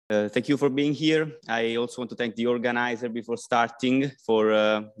Thank you for being here. I also want to thank the organizer before starting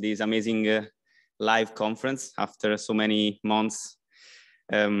for this amazing live conference after so many months.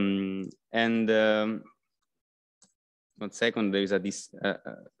 One second,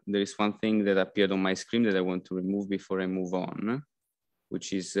 there is one thing that appeared on my screen that I want to remove before I move on,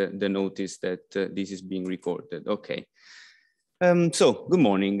 which is the notice that this is being recorded. Okay. So good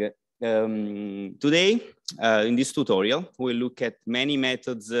morning. Today, in this tutorial, we'll look at many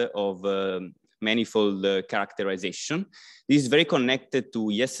methods of manifold characterization. This is very connected to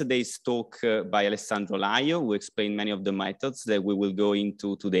yesterday's talk by Alessandro Laio, who explained many of the methods that we will go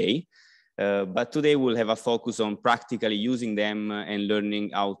into today. But today we'll have a focus on practically using them and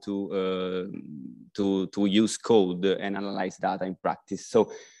learning how to use code and analyze data in practice.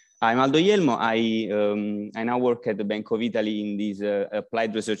 So I'm Aldo GLIELMO. I now work at the Bank of Italy in this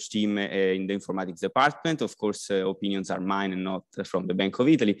applied research team in the informatics department. Of course, opinions are mine and not from the Bank of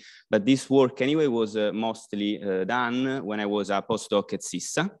Italy. But this work anyway was mostly done when I was a postdoc at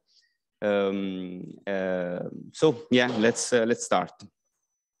CISA. So yeah, let's start.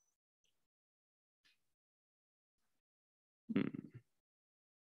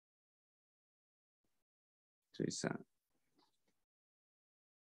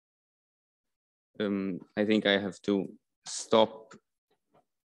 I think I have to stop.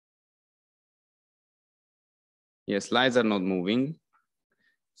 Yes, slides are not moving.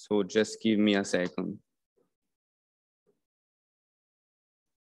 So just give me a second.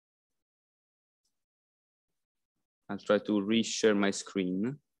 I'll try to reshare my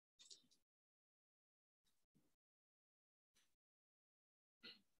screen.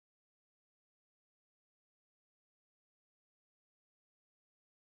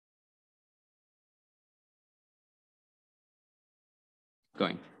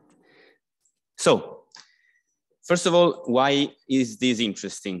 Going. So, first of all, why is this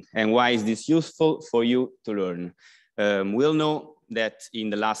interesting and why is this useful for you to learn? We'll know that in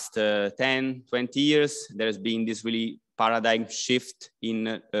the last 10, 20 years, there's been this really paradigm shift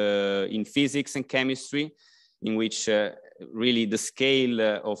in physics and chemistry, in which really the scale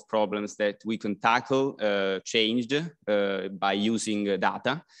of problems that we can tackle changed by using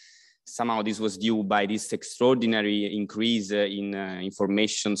data. Somehow this was due by this extraordinary increase in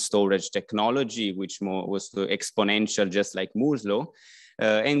information storage technology, which was exponential, just like Moore's law.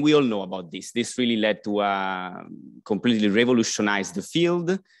 And we all know about this. This really led to completely revolutionize the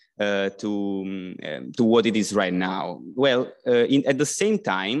field to what it is right now. Well, at the same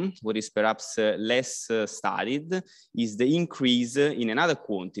time, what is perhaps less studied is the increase in another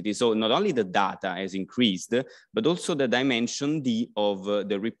quantity. So not only the data has increased, but also the dimension D of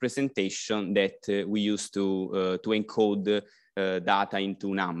the representation that we use to encode data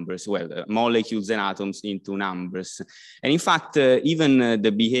into numbers, well, molecules and atoms into numbers. And in fact, even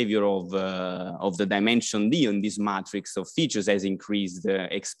the behavior of the dimension D on this matrix of features has increased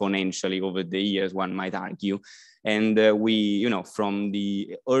exponentially over the years, one might argue. And from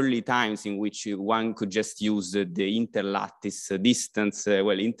the early times in which one could just use the interlattice distance,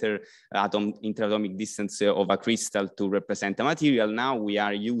 interatomic distance of a crystal to represent a material, now we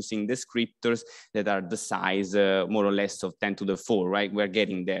are using descriptors that are the size more or less of 10 to the 4, right? We're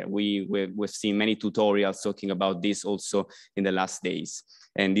getting there. We've seen many tutorials talking about this also in the last days.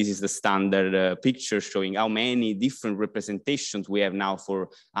 And this is the standard picture showing how many different representations we have now for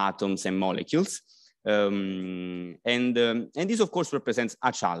atoms and molecules. And this, of course, represents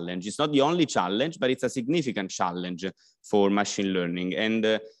a challenge. It's not the only challenge, but it's a significant challenge for machine learning. And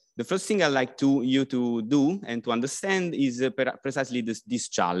the first thing I'd like you to do and to understand is precisely this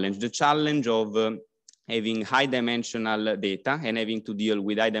challenge, the challenge of having high-dimensional data and having to deal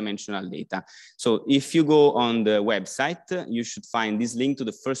with high-dimensional data. So if you go on the website, you should find this link to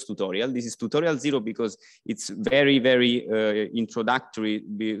the first tutorial. This is tutorial 0 because it's very, very introductory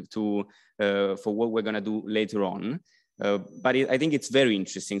for what we're going to do later on. But I think it's very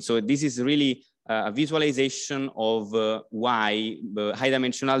interesting. So this is really a visualization of why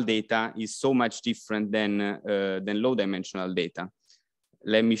high-dimensional data is so much different than low-dimensional data.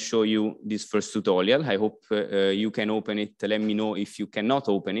 Let me show you this first tutorial. I hope you can open it. Let me know if you cannot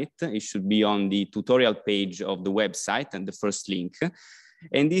open it. It should be on the tutorial page of the website and the first link.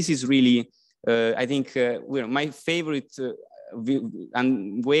 And this is really, I think, my favorite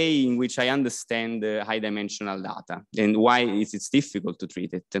way in which I understand high-dimensional data and why it's difficult to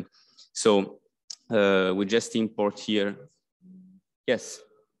treat it. So we just import here. Yes.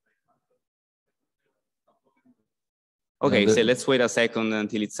 Okay, so let's wait a second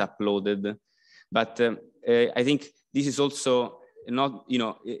until it's uploaded. But I think this is also not, you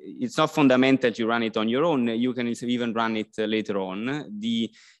know, it's not fundamental you run it on your own. You can even run it later on. The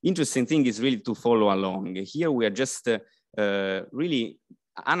interesting thing is really to follow along. Here we are just really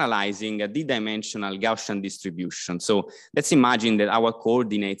analyzing a d-dimensional Gaussian distribution. So let's imagine that our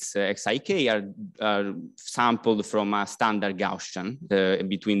coordinates xik are sampled from a standard Gaussian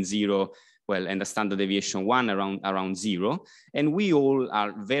between 0 and a standard deviation 1 around 0. And we all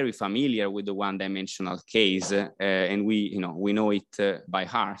are very familiar with the one-dimensional case, and we know it by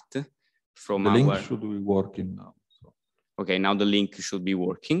heart from the link should be working now. So. Okay, now the link should be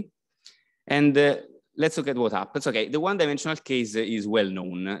working. And let's look at what happens. Okay, the one-dimensional case is well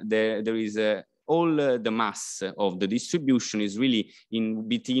known. There is all the mass of the distribution is really in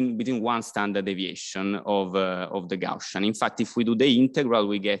between one standard deviation of the Gaussian. In fact, if we do the integral,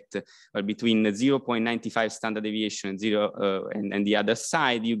 we get between 0.95 standard deviation and 0 and the other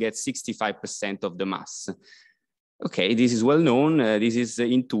side, you get 65% of the mass. Okay, this is well known, this is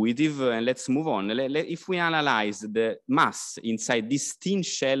intuitive, and let's move on. If we analyze the mass inside this thin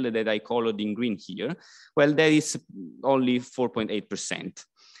shell that I colored in green here, well, there is only 4.8%.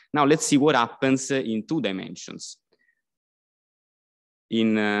 Now let's see what happens in 2 dimensions.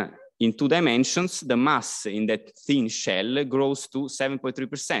 In 2 dimensions, the mass in that thin shell grows to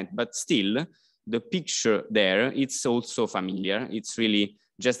 7.3%, but still the picture there, it's also familiar. It's really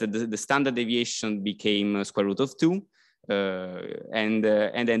just that the standard deviation became square root of 2, and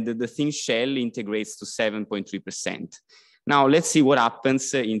then the thin shell integrates to 7.3%. Now let's see what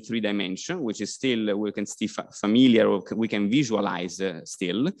happens in 3 dimensions, which is still, we can still familiar, or we can visualize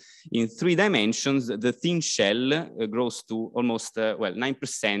still. In 3 dimensions, the thin shell grows to almost,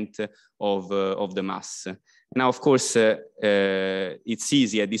 9% of the mass. Now, of course, it's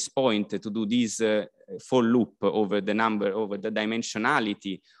easy at this point to do this for loop over the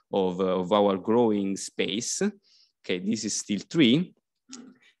dimensionality of our growing space. Okay, this is still 3.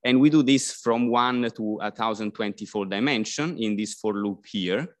 And we do this from 1 to 1024 dimension in this for loop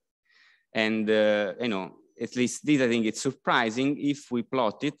here. And, at least this, I think it's surprising if we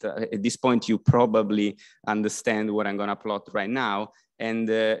plot it. At this point, you probably understand what I'm going to plot right now. And,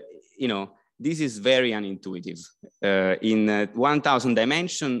 this is very unintuitive. In 1000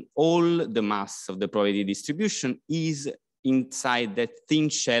 dimension, all the mass of the probability distribution is inside that thin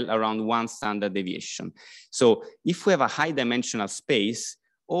shell around 1 standard deviation. So if we have a high dimensional space,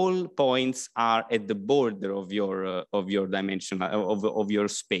 all points are at the border of your dimension of your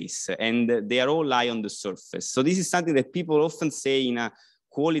space, and they are all lie on the surface. So this is something that people often say in a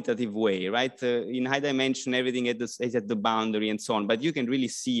qualitative way, right? In high dimension, everything is at the boundary and so on, but you can really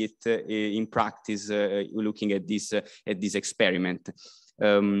see it in practice looking at this experiment.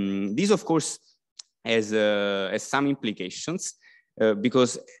 This, of course, has some implications.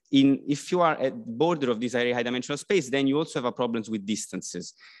 Because if you are at the border of this very high dimensional space, then you also have a problems with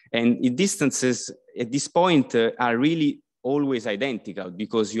distances. And distances at this point are really always identical,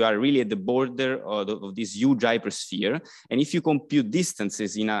 because you are really at the border of this huge hypersphere. And if you compute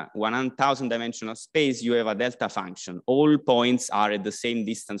distances in a 1000 dimensional space, you have a delta function. All points are at the same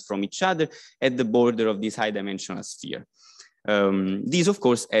distance from each other at the border of this high dimensional sphere. This, of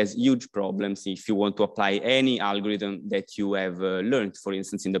course, has huge problems if you want to apply any algorithm that you have learned, for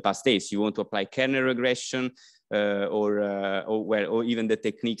instance, in the past days. You want to apply kernel regression or even the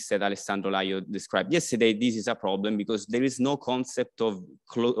techniques that Alessandro Laio described yesterday. This is a problem because there is no concept of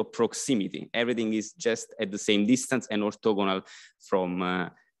proximity. Everything is just at the same distance and orthogonal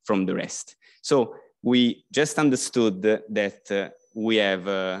from the rest. So we just understood that we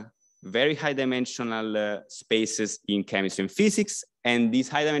have very high dimensional spaces in chemistry and physics, and these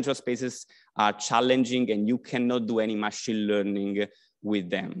high dimensional spaces are challenging and you cannot do any machine learning with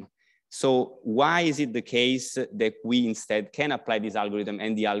them. So why is it the case that we instead can apply this algorithm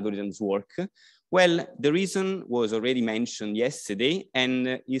and the algorithms work? Well, the reason was already mentioned yesterday,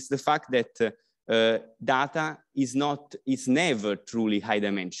 and is the fact that data is never truly high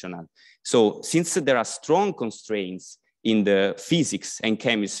dimensional. So since there are strong constraints in the physics and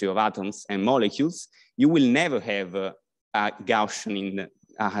chemistry of atoms and molecules, you will never have a Gaussian in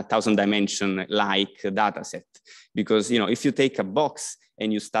 1000 dimension like data set. Because if you take a box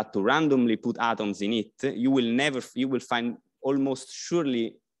and you start to randomly put atoms in it, you will find almost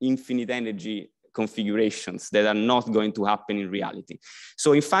surely infinite energy configurations that are not going to happen in reality.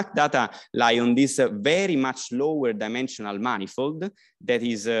 So in fact, data lie on this very much lower dimensional manifold that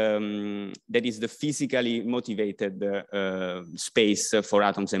is the physically motivated space for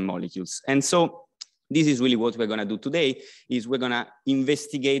atoms and molecules. And so This is really what we're going to do today, is we're going to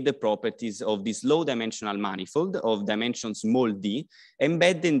investigate the properties of this low dimensional manifold of dimension small d,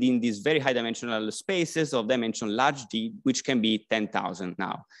 embedded in these very high dimensional spaces of dimension large d, which can be 10,000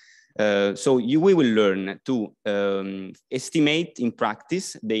 now. So we will learn to estimate in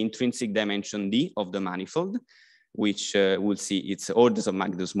practice the intrinsic dimension d of the manifold, which we'll see it's orders of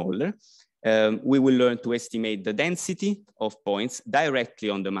magnitude smaller. We will learn to estimate the density of points directly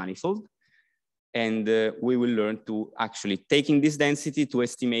on the manifold. And we will learn to actually taking this density to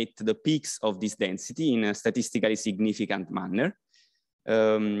estimate the peaks of this density in a statistically significant manner.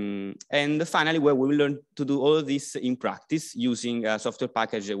 And finally, we will learn to do all of this in practice using a software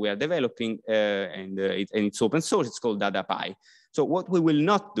package that we are developing, and it's open source. It's called DADApy. So what we will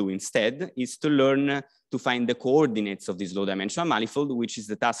not do instead is to learn to find the coordinates of this low dimensional manifold, which is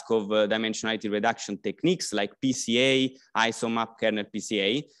the task of dimensionality reduction techniques like PCA, isomap, kernel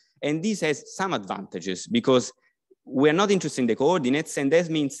PCA. And this has some advantages because we're not interested in the coordinates, and that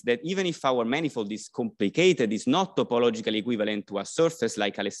means that even if our manifold is complicated, it's not topologically equivalent to a surface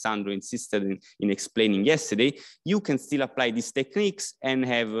like Alessandro insisted in explaining yesterday, you can still apply these techniques and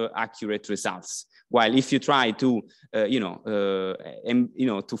have accurate results. While if you try to,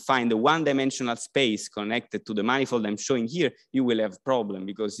 to find a one-dimensional space connected to the manifold I'm showing here, you will have a problem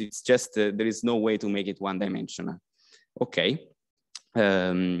because it's just, there is no way to make it one-dimensional. Okay.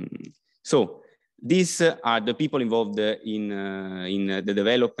 So these are the people involved in the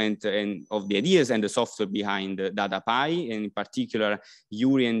development and of the ideas and the software behind DADApy. And in particular,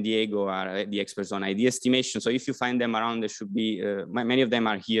 Yuri and Diego are the experts on idea estimation. So if you find them around, there should be, many of them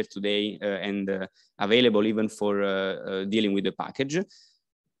are here today and available even for dealing with the package.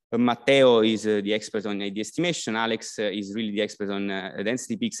 Matteo is the expert on idea estimation. Alex is really the expert on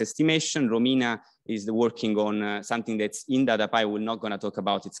density peaks estimation. Romina is working on something that's in DADApy. We're not going to talk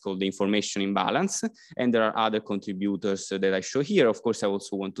about. It's called the information imbalance. And there are other contributors that I show here. Of course, I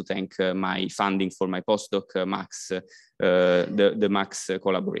also want to thank my funding for my postdoc, Max, the Max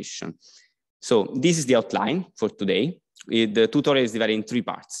collaboration. So this is the outline for today. The tutorial is divided in 3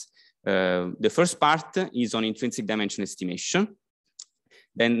 parts. The first part is on intrinsic dimension estimation.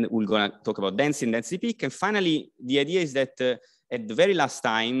 Then we're going to talk about density and density peak. And finally, the idea is that at the very last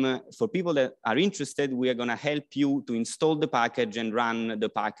time, for people that are interested, we are going to help you to install the package and run the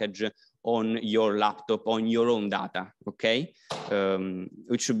package on your laptop, on your own data, okay?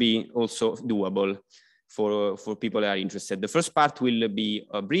 Which should be also doable for people that are interested. The first part will be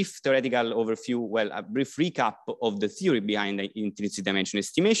a brief theoretical overview, well, a brief recap of the theory behind the intrinsic dimension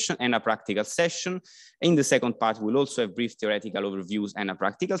estimation and a practical session. In the second part, we'll also have brief theoretical overviews and a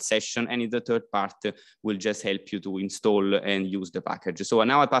practical session. And in the third part, we'll just help you to install and use the package. So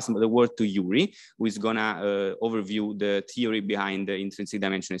now I pass the word to Yuri, who is gonna overview the theory behind the intrinsic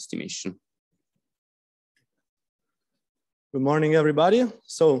dimension estimation. Good morning, everybody.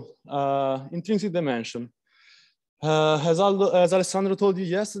 So, intrinsic dimension. As Alessandro told you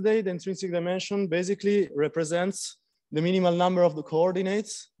yesterday, the intrinsic dimension basically represents the minimal number of the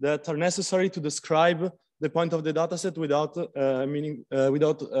coordinates that are necessary to describe the point of the dataset without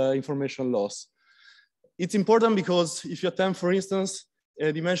information loss. It's important because if you attempt, for instance,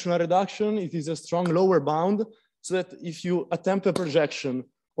 a dimensional reduction, it is a strong lower bound, so that if you attempt a projection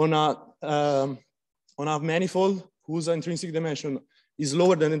on a manifold whose intrinsic dimension is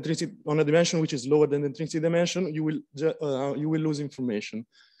lower than intrinsic, on a dimension which is lower than the intrinsic dimension, you will lose information.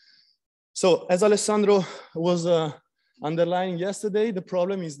 So as Alessandro was underlining yesterday, the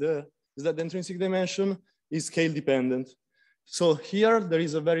problem is that the intrinsic dimension is scale dependent. So here there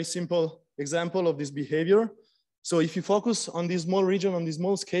is a very simple example of this behavior. So if you focus on this small region, on this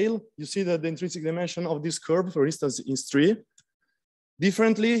small scale, you see that the intrinsic dimension of this curve, for instance, is 3.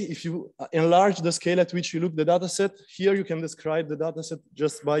 Differently, if you enlarge the scale at which you look the dataset, here you can describe the dataset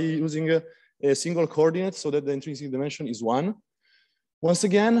just by using a single coordinate so that the intrinsic dimension is 1. Once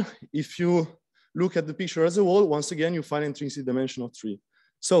again, if you look at the picture as a whole, once again, you find intrinsic dimension of 3.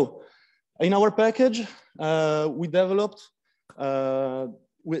 So in our package, we developed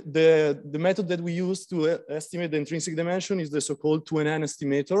the method that we use to estimate the intrinsic dimension is the so-called 2NN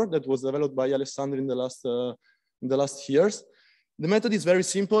estimator that was developed by Alessandro in the last years. The method is very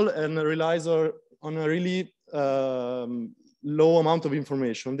simple and relies on a really low amount of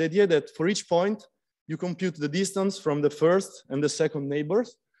information. The idea that for each point, you compute the distance from the first and the second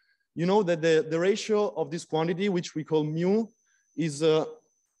neighbors. You know that the ratio of this quantity, which we call mu, is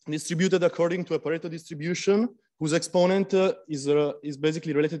distributed according to a Pareto distribution, whose exponent is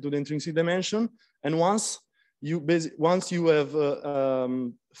basically related to the intrinsic dimension. And once once you have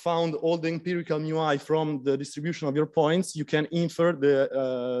found all the empirical μi from the distribution of your points, you can infer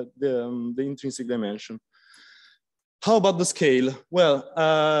the intrinsic dimension. How about the scale? Well,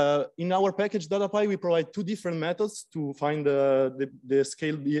 in our package DADApy, we provide two different methods to find the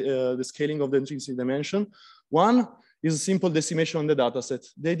scaling of the intrinsic dimension. One is a simple decimation on the dataset.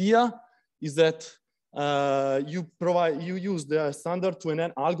 The idea is that you use the standard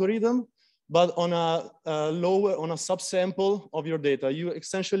 2NN algorithm, but on a subsample of your data. You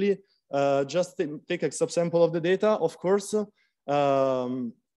essentially just take a subsample of the data. Of course,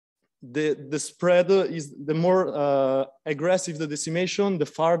 the spread is the more aggressive the decimation, the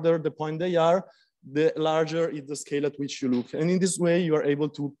farther the point they are, the larger is the scale at which you look. And in this way, you are able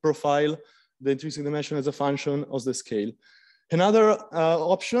to profile the intrinsic dimension as a function of the scale. Another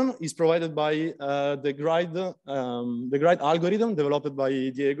option is provided by the GLIELMO algorithm developed by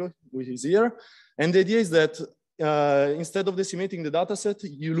Diego, who is here. And the idea is that instead of decimating the dataset,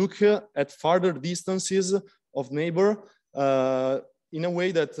 you look at farther distances of neighbor in a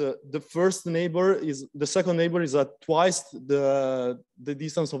way that the second neighbor is at twice the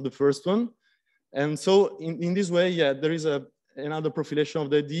distance of the first one. And so in this way, yeah, there is another profilation of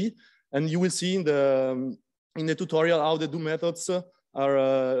the ID, and you will see in the tutorial how the two methods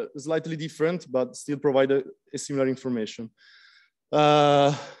are slightly different, but still provide a similar information.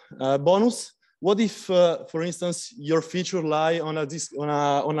 Bonus, what if, for instance, your feature lie on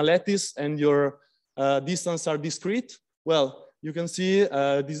a lattice and your distance are discrete? Well, you can see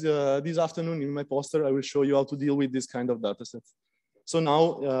this afternoon in my poster, I will show you how to deal with this kind of data set. So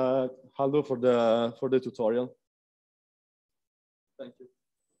now, Aldo for the tutorial. Thank you.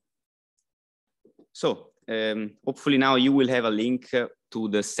 So hopefully now you will have a link to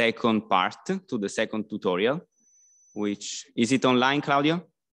the second part, to the second tutorial, which, is it online, Claudio?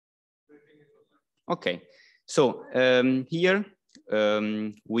 Okay, so here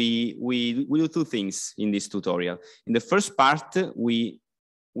we do two things in this tutorial. In the first part, we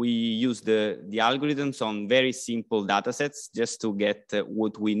use the algorithms on very simple data sets just to get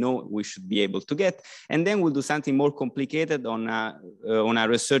what we know we should be able to get. And then we'll do something more complicated on a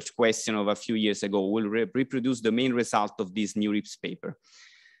research question of a few years ago. We'll reproduce the main result of this new RIPS paper.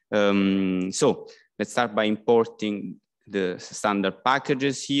 So let's start by importing the standard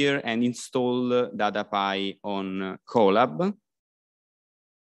packages here and install DADApy on Colab.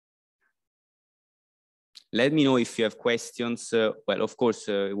 Let me know if you have questions. Well, of course,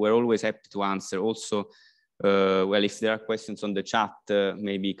 we're always happy to answer. Also, well, if there are questions on the chat,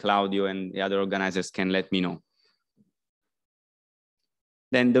 maybe Claudio and the other organizers can let me know.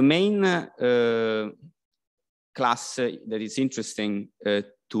 Then the main class that is interesting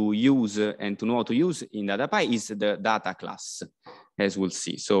to use and to know how to use in DADApy is the data class, as we'll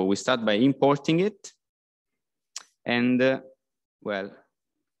see. So we start by importing it. And, well,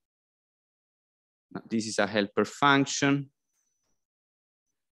 this is a helper function.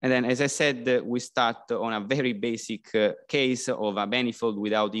 And then, as I said, we start on a very basic case of a manifold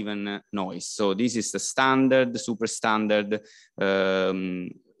without even noise. So this is the standard, super standard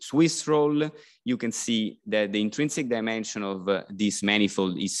Swiss roll. You can see that the intrinsic dimension of this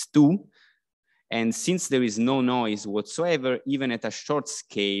manifold is 2. And since there is no noise whatsoever, even at a short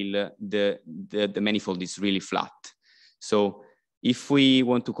scale, the manifold is really flat. So if we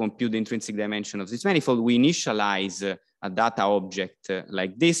want to compute the intrinsic dimension of this manifold, we initialize a data object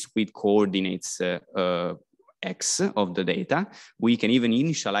like this with coordinates x of the data. We can even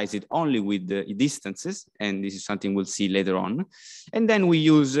initialize it only with the distances, and this is something we'll see later on. And then we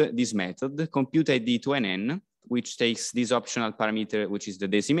use this method, compute ID to NN, which takes this optional parameter, which is the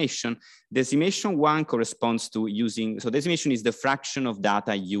decimation. Decimation 1 corresponds to using, so decimation is the fraction of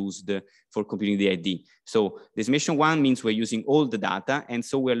data used for computing the ID. So decimation 1 means we're using all the data, and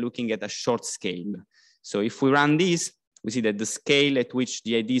so we're looking at a short scale. So if we run this, we see that the scale at which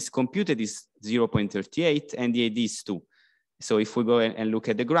the ID is computed is 0.38 and the ID is 2. So if we go and look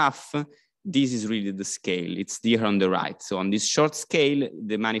at the graph, this is really the scale. It's here on the right. So on this short scale,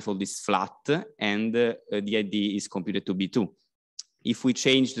 the manifold is flat and the ID is computed to be 2. If we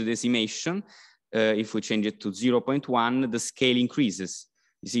change the decimation, if we change it to 0.1, the scale increases.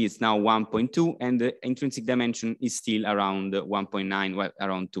 You see, it's now 1.2 and the intrinsic dimension is still around 1.9, well,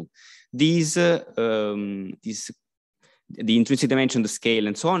 around 2. The intrinsic dimension, the scale,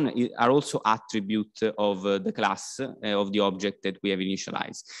 and so on are also attributes of the class of the object that we have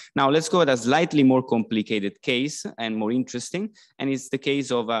initialized. Now let's go at a slightly more complicated case and more interesting, and it's the case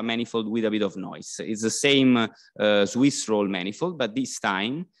of a manifold with a bit of noise. It's the same Swiss roll manifold, but this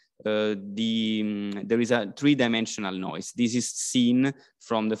time there is a three-dimensional noise. This is seen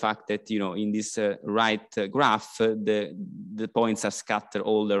from the fact that, you know, in this right graph, the points are scattered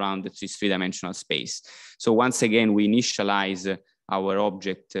all around this three-dimensional space. So once again, we initialize our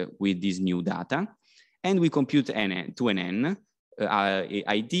object with this new data, and we compute n to an n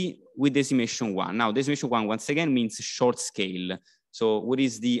ID with decimation 1. Now, decimation 1, once again, means short scale. So what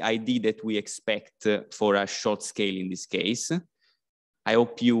is the ID that we expect for a short scale in this case? I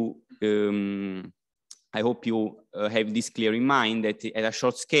hope you have this clear in mind, that at a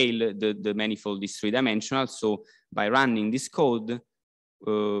short scale, the manifold is three-dimensional. So by running this code,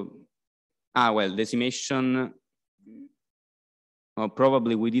 decimation,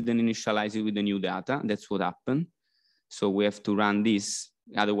 probably we didn't initialize it with the new data. That's what happened. So we have to run this.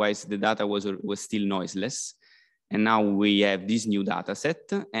 Otherwise, the data was still noiseless. And now we have this new data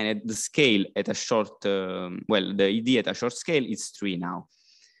set, and at the scale at a short, the ID at a short scale is 3 now.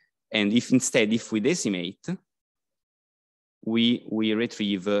 And if instead, if we decimate, we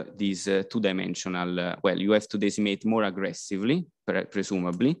retrieve this two-dimensional, you have to decimate more aggressively,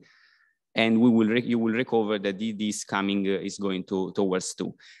 presumably, and you will recover that this coming is going towards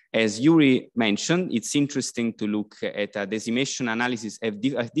 2. As Yuri mentioned, it's interesting to look at a decimation analysis at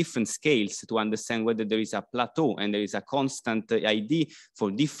different scales to understand whether there is a plateau and there is a constant ID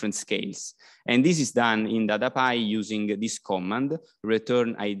for different scales. And this is done in DADApy using this command,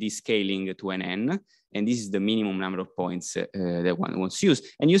 return ID scaling to an n. And this is the minimum number of points that one wants to use.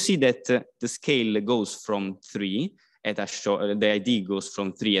 And you see that the scale goes from 3 at a short, the ID goes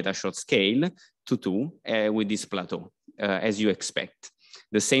from 3 at a short scale to 2 with this plateau, as you expect.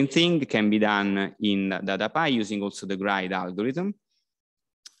 The same thing can be done in DADApy using also the GLIELMO algorithm.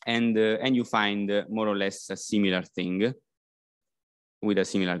 And you find more or less a similar thing with a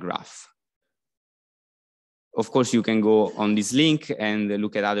similar graph. Of course, you can go on this link and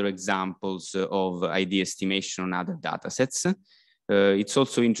look at other examples of ID estimation on other data sets. It's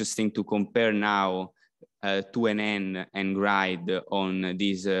also interesting to compare now 2NN and GLIELMO on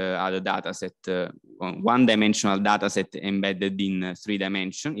this other data set, on one-dimensional data set embedded in 3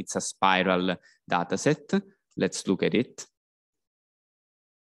 dimensions. It's a spiral data set. Let's look at it.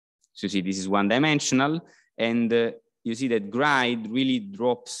 So you see, this is one-dimensional, and you see that GLIELMO really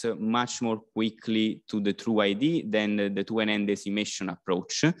drops much more quickly to the true ID than the 2NN decimation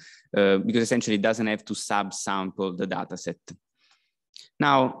approach, because essentially it doesn't have to subsample the data set.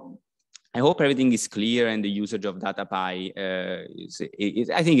 Now, I hope everything is clear, and the usage of DADApy,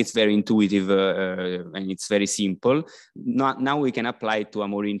 I think it's very intuitive and it's very simple. Now we can apply it to a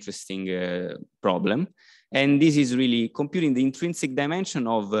more interesting problem. And this is really computing the intrinsic dimension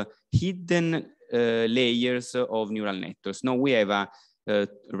of hidden layers of neural networks. Now we have a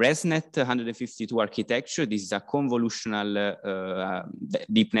ResNet 152 architecture. This is a convolutional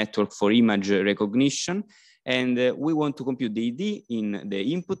deep network for image recognition. And we want to compute the ID in the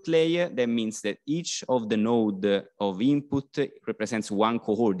input layer. That means that each of the node of input represents one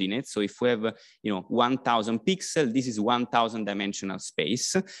coordinate. So if we have, 1,000 pixels, this is 1,000 dimensional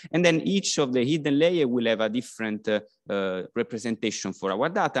space. And then each of the hidden layer will have a different representation for our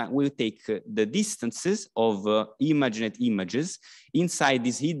data. We'll take the distances of ImageNet images inside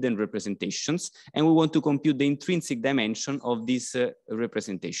these hidden representations, and we want to compute the intrinsic dimension of these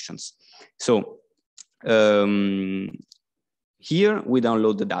representations. So here we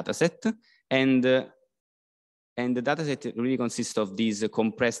download the dataset, and the dataset really consists of these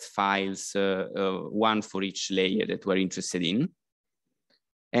compressed files, one for each layer that we're interested in.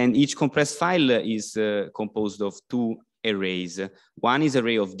 And each compressed file is composed of 2 arrays. One is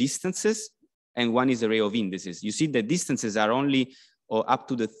array of distances, and one is array of indices. You see the distances are only up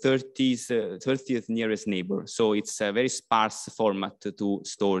to the 30th nearest neighbor. So it's a very sparse format to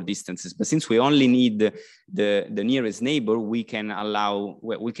store distances. But since we only need the nearest neighbor, we can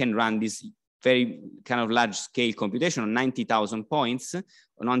run this very kind of large scale computation on 90,000 points,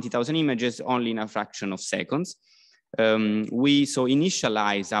 90,000 images, only in a fraction of seconds. We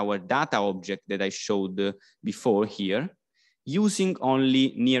initialize our data object that I showed before here, using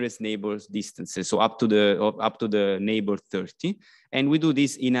only nearest neighbor's distances, so up to the neighbor 30, and we do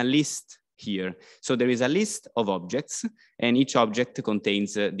this in a list here. So there is a list of objects, and each object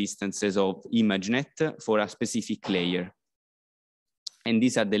contains distances of ImageNet for a specific layer. And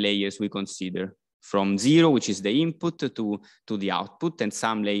these are the layers we consider, from 0, which is the input, to the output, and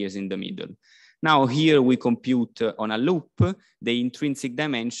some layers in the middle. Now here we compute on a loop the intrinsic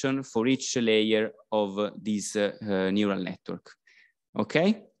dimension for each layer of this neural network,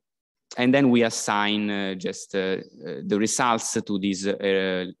 okay? And then we assign just the results to this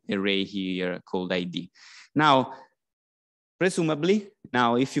array here called ID. Now, presumably,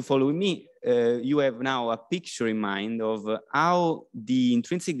 now if you follow me, you have now a picture in mind of how the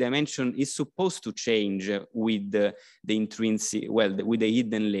intrinsic dimension is supposed to change with the intrinsic, well, with the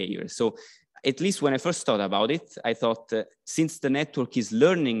hidden layer. So at least when I first thought about it, I thought since the network is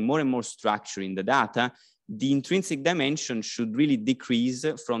learning more and more structure in the data, the intrinsic dimension should really decrease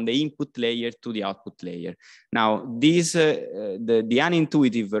from the input layer to the output layer. Now, this, the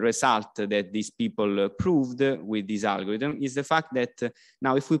unintuitive result that these people proved with this algorithm is the fact that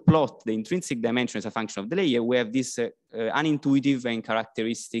now if we plot the intrinsic dimension as a function of the layer, we have this unintuitive and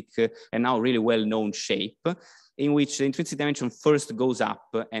characteristic and now really well-known shape in which the intrinsic dimension first goes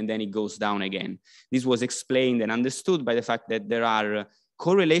up and then it goes down again. This was explained and understood by the fact that there are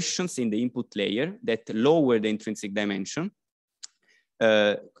correlations in the input layer that lower the intrinsic dimension.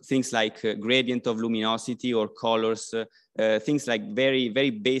 Things like gradient of luminosity or colors, things like very, very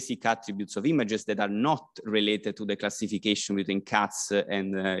basic attributes of images that are not related to the classification between cats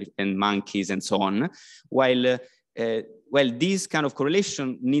and monkeys and so on. While this kind of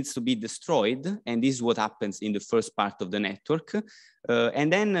correlation needs to be destroyed, and this is what happens in the first part of the network.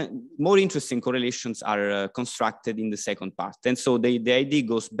 And then more interesting correlations are constructed in the second part. And so the idea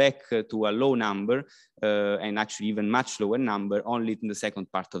goes back to a low number, and actually even much lower number, only in the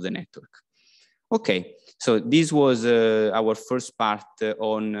second part of the network. Okay, so this was our first part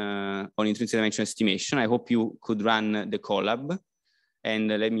on intrinsic dimension estimation. I hope you could run the collab and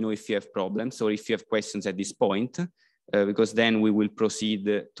let me know if you have problems or if you have questions at this point. Because then we will proceed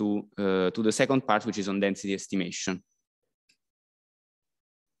to the second part, which is on density estimation.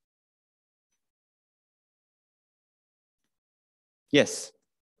 Yes.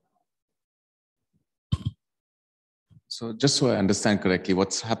 So just so I understand correctly,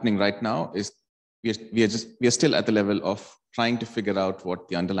 what's happening right now is we are still at the level of trying to figure out what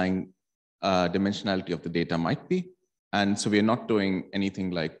the underlying dimensionality of the data might be. And so we're not doing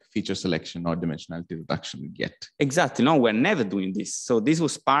anything like feature selection or dimensionality reduction yet. Exactly. No, we're never doing this. So this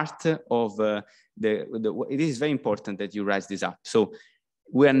was part of it is very important that you raise this up. So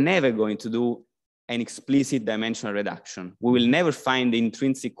we are never going to do an explicit dimensional reduction. We will never find the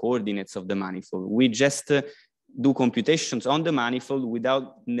intrinsic coordinates of the manifold. We just do computations on the manifold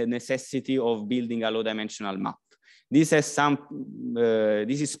without the necessity of building a low dimensional map. This has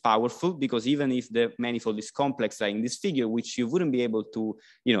this is powerful because even if the manifold is complex, like in this figure, which you wouldn't be able to,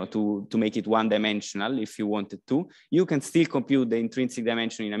 to make it one-dimensional if you wanted to, you can still compute the intrinsic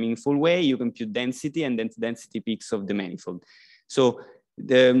dimension in a meaningful way. You compute density and then density peaks of the manifold. So,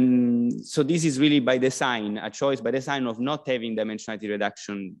 so this is really by design, a choice by design of not having dimensionality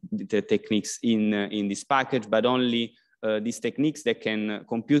reduction techniques in this package, but only these techniques that can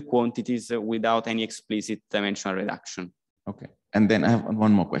compute quantities without any explicit dimensional reduction. Okay, and then I have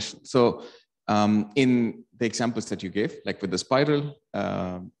one more question. So in the examples that you gave, like with the spiral,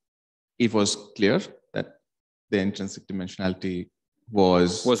 it was clear that the intrinsic dimensionality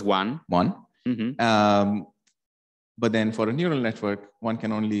was one. Mm-hmm. But then for a neural network, one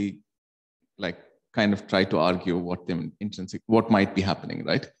can only kind of try to argue what might be happening,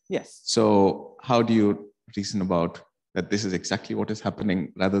 right? Yes. So how do you reason about that this is exactly what is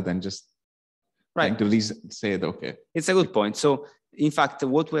happening rather than just trying to say that, okay. It's a good point. So in fact,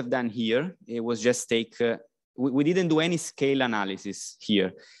 what we've done here, it was just take, we didn't do any scale analysis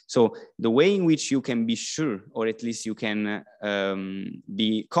here. So the way in which you can be sure, or at least you can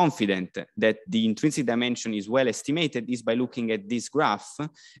be confident that the intrinsic dimension is well estimated is by looking at this graph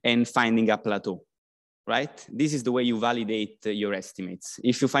and finding a plateau. Right? This is the way you validate your estimates.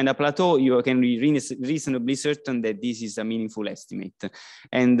 If you find a plateau, you can be reasonably certain that this is a meaningful estimate.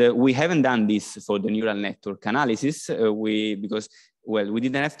 And we haven't done this for the neural network analysis because we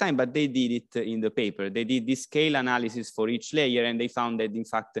didn't have time, but they did it in the paper. They did this scale analysis for each layer, and they found that, in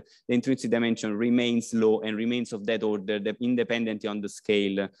fact, the intrinsic dimension remains low and remains of that order, independently on the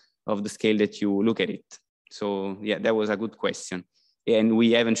scale that you look at it. So yeah, that was a good question. And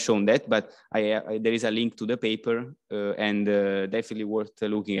we haven't shown that, but there is a link to the paper and definitely worth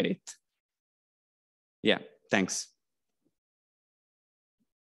looking at it. Yeah, thanks.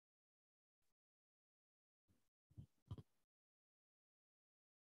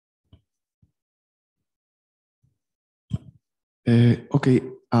 Okay,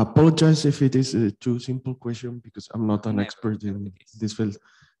 I apologize if it is a too simple question because I'm not an expert in this field.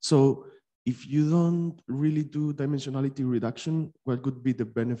 So if you don't really do dimensionality reduction, what could be the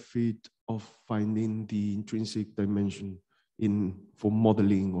benefit of finding the intrinsic dimension for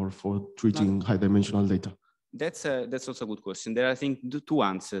modeling or for treating high dimensional data? That's also a good question. There are, I think, two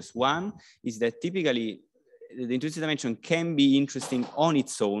answers. One is that typically the intrinsic dimension can be interesting on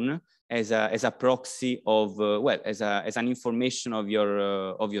its own as a proxy of, well, as an information of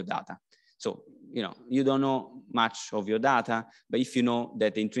your data. So, you know, you don't know much of your data, but if you know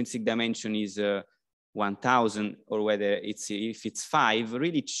that the intrinsic dimension is 1,000 or whether if it's 5,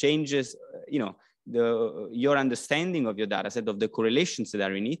 really changes, you know, your understanding of your data set, of the correlations that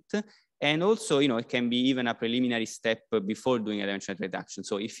are in it. And also, you know, it can be even a preliminary step before doing a dimensional reduction.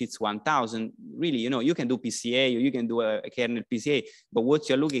 So if it's 1,000, really, you know, you can do PCA or you can do a kernel PCA, but what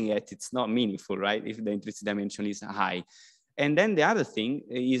you're looking at, it's not meaningful, right? If the intrinsic dimension is high. And then the other thing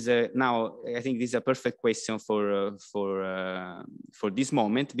is now, I think this is a perfect question for this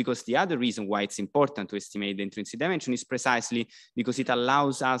moment, because the other reason why it's important to estimate the intrinsic dimension is precisely because it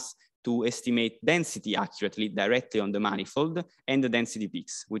allows us to estimate density accurately directly on the manifold and the density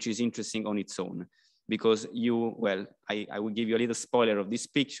peaks, which is interesting on its own. Because well, I will give you a little spoiler of this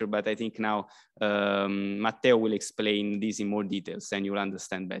picture, but I think now Matteo will explain this in more details and you'll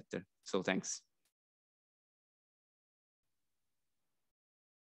understand better. So thanks.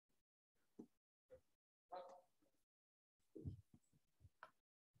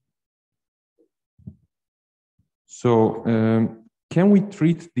 So can we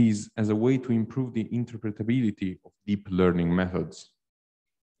treat these as a way to improve the interpretability of deep learning methods?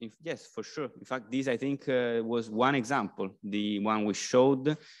 Yes, for sure. In fact, this I think was one example, the one we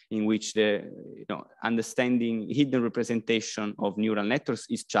showed, in which the understanding hidden representation of neural networks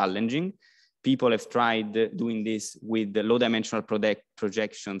is challenging. People have tried doing this with the low-dimensional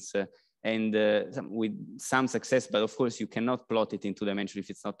projections and with some success, but of course you cannot plot it in 2 dimensions if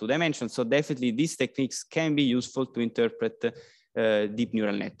it's not 2 dimensions. So definitely these techniques can be useful to interpret deep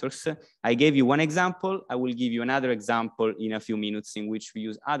neural networks. I gave you one example. I will give you another example in a few minutes in which we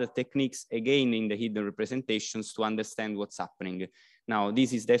use other techniques, again in the hidden representations, to understand what's happening. Now,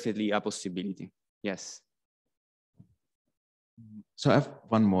 this is definitely a possibility. Yes. So I have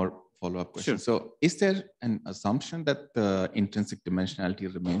one more follow-up question. Sure. So is there an assumption that the intrinsic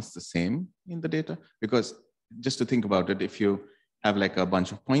dimensionality remains the same in the data? Because just to think about it, if you have like a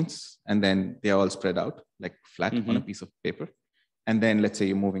bunch of points and then they are all spread out like flat on a piece of paper, and then let's say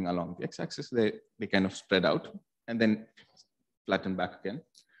you're moving along the x-axis, they kind of spread out and then flatten back again.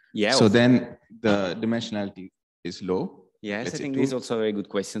 Yeah. So then the dimensionality is low. Yes, I think this is also a very good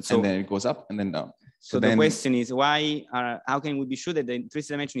question. So, and then it goes up and then down. So the question is, how can we be sure that the intrinsic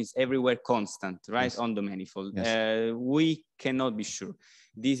dimension is everywhere constant, right, yes, on the manifold? Yes. We cannot be sure.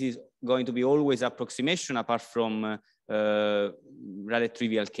 This is going to be always approximation, apart from rather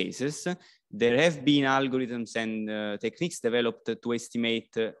trivial cases. There have been algorithms and techniques developed to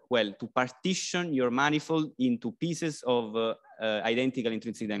estimate, well, to partition your manifold into pieces of identical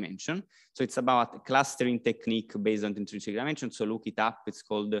intrinsic dimension. So it's about a clustering technique based on intrinsic dimension. So look it up. It's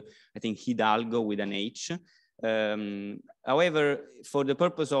called, I think, Aldo with an H. However, for the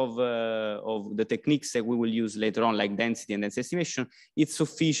purpose of the techniques that we will use later on, like density and density estimation, it's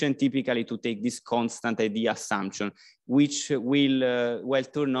sufficient typically to take this constant idea assumption, which will well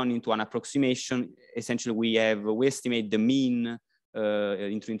turn on into an approximation. Essentially, we estimate the mean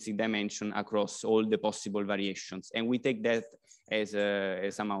intrinsic dimension across all the possible variations, and we take that as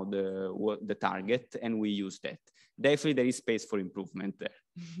somehow the target, and we use that. Definitely, there is space for improvement there.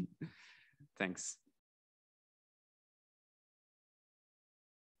 Thanks.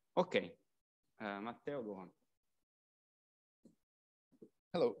 Okay, Matteo, go on.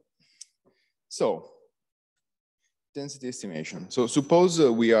 Hello. So, density estimation. So suppose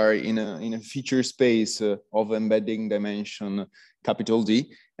we are in a feature space of embedding dimension capital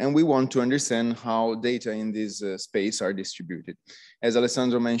D, and we want to understand how data in this space are distributed. As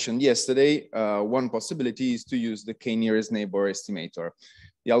Alessandro mentioned yesterday, one possibility is to use the k-nearest neighbor estimator.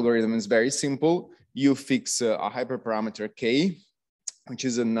 The algorithm is very simple. You fix a hyperparameter k, which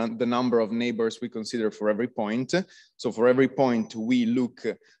is the number of neighbors we consider for every point. So for every point, we look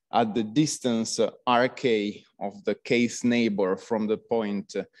at the distance rk of the kth neighbor from the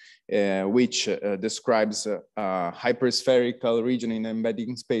point which describes a hyperspherical region in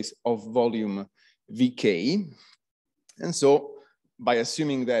embedding space of volume vk. And so by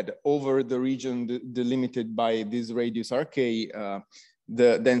assuming that over the region delimited by this radius rk,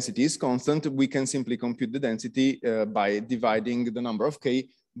 the density is constant, we can simply compute the density by dividing the number of k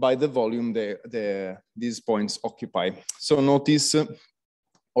by the volume these points occupy. So notice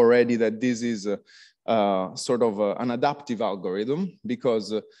already that this is sort of an adaptive algorithm,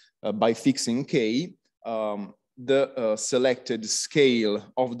 because by fixing k, the selected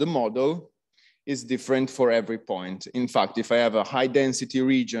scale of the model is different for every point. In fact, if I have a high density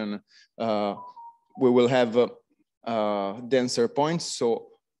region, we will have denser points, so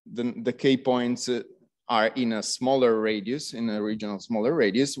the k points are in a smaller radius, in a regional smaller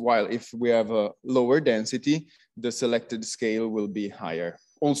radius, while if we have a lower density, the selected scale will be higher.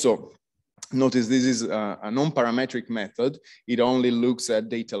 Also, notice this is a non-parametric method. It only looks at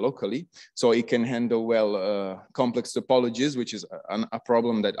data locally, so it can handle well complex topologies, which is a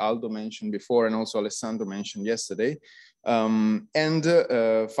problem that Aldo mentioned before and also Alessandro mentioned yesterday.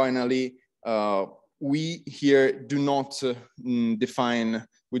 Finally, we here do not define,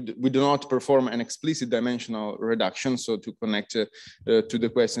 we do not perform an explicit dimensional reduction. So to connect to the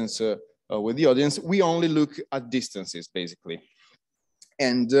questions with the audience, we only look at distances basically.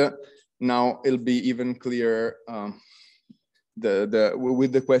 And now it'll be even clearer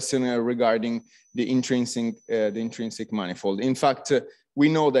with the question regarding the intrinsic manifold. In fact, we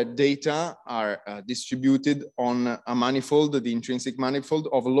know that data are distributed on a manifold, the intrinsic manifold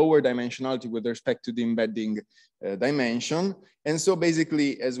of lower dimensionality with respect to the embedding dimension. And so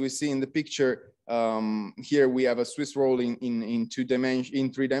basically, as we see in the picture, here we have a Swiss roll in 3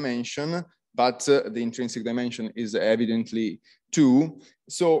 dimensions, but the intrinsic dimension is evidently 2.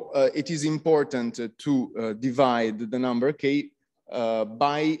 So it is important to divide the number k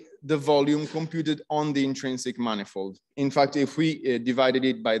by the volume computed on the intrinsic manifold. In fact, if we divided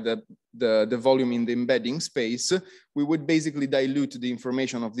it by the volume in the embedding space, we would basically dilute the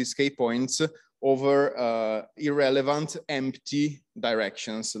information of these k points over irrelevant empty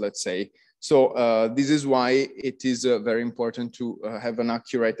directions, let's say. So this is why it is very important to have an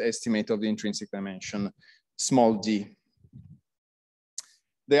accurate estimate of the intrinsic dimension, small d.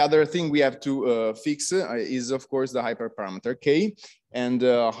 The other thing we have to fix is, of course, the hyperparameter k. And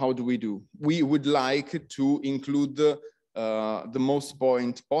how do? We would like to include the most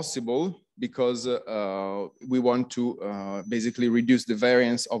point possible because we want to basically reduce the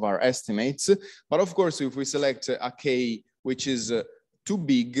variance of our estimates. But of course, if we select a k which is too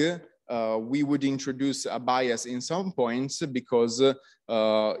big, we would introduce a bias in some points because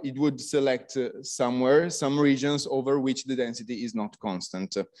it would select some regions over which the density is not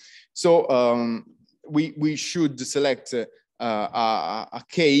constant. So we should select a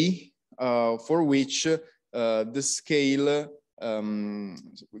k for which the scale,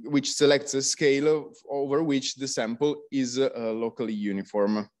 which selects a scale over which the sample is locally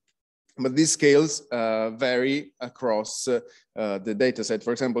uniform. But these scales vary across the data set.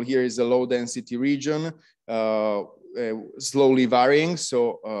 For example, here is a low density region, slowly varying.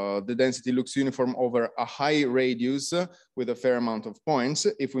 So the density looks uniform over a high radius with a fair amount of points.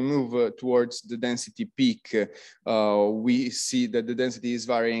 If we move towards the density peak, we see that the density is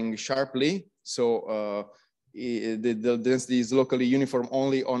varying sharply. So the density is locally uniform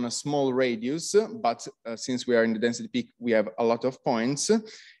only on a small radius, but since we are in the density peak, we have a lot of points.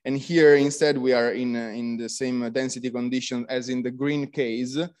 And here instead we are in the same density condition as in the green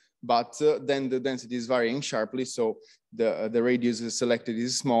case, but then the density is varying sharply. So the radius selected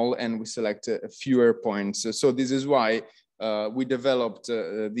is small and we select fewer points. So this is why we developed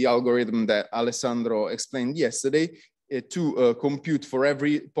the algorithm that Alessandro explained yesterday to compute for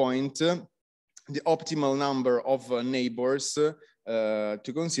every point the optimal number of neighbors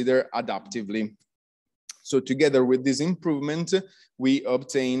to consider adaptively. So together with this improvement, we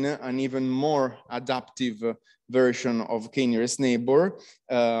obtain an even more adaptive version of k-nearest neighbor,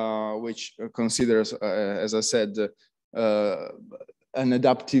 which considers, as I said, an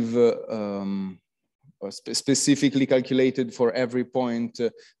adaptive specifically calculated for every point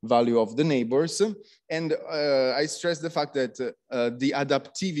value of the neighbors. And I stress the fact that the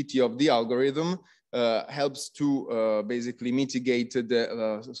adaptivity of the algorithm helps to basically mitigate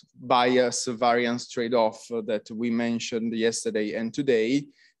the bias variance trade-off that we mentioned yesterday and today,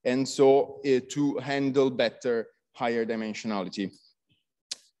 and so to handle better higher dimensionality.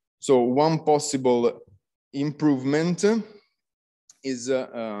 So one possible improvement is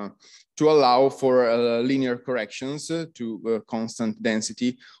to allow for linear corrections to constant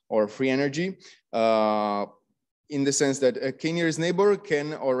density or free energy, in the sense that a k-nearest neighbor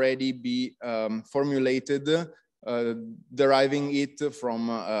can already be formulated deriving it from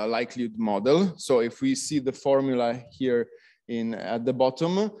a likelihood model. So if we see the formula here at the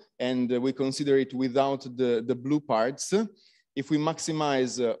bottom and we consider it without the blue parts, if we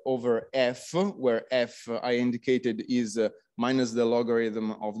maximize over f, where f I indicated is minus the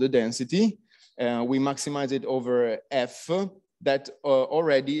logarithm of the density, we maximize it over f, that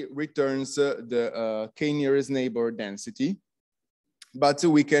already returns the k-nearest neighbor density. but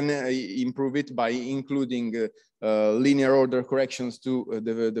we can improve it by including linear order corrections to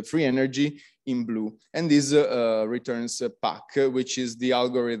the free energy in blue. And this returns PAC, which is the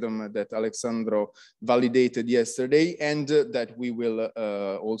algorithm that Alessandro validated yesterday, and that we will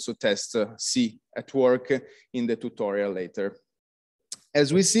also see at work in the tutorial later.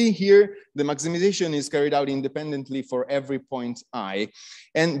 As we see here, the maximization is carried out independently for every point I.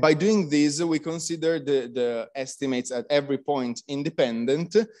 And by doing this, we consider the estimates at every point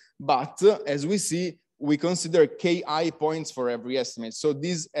independent, but as we see, we consider ki points for every estimate. So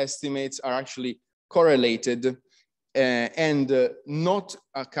these estimates are actually correlated and not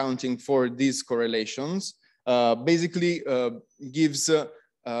accounting for these correlations basically gives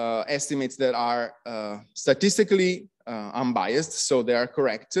estimates that are statistically unbiased, so they are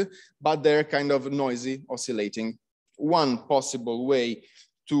correct, but they're kind of noisy, oscillating. One possible way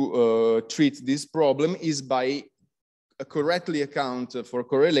to treat this problem is by correctly account for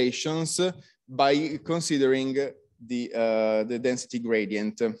correlations by considering the density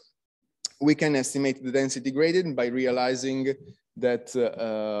gradient. We can estimate the density gradient by realizing that,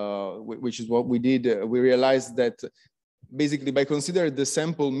 which is what we did, we realized that basically by considering the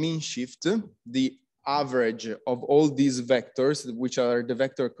sample mean shift, the average of all these vectors, which are the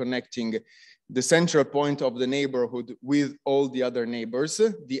vector connecting the central point of the neighborhood with all the other neighbors,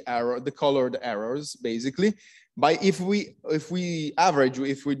 the colored arrows, basically. If we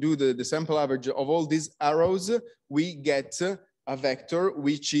do the sample average of all these arrows, we get a vector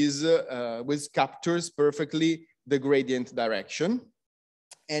which captures perfectly the gradient direction.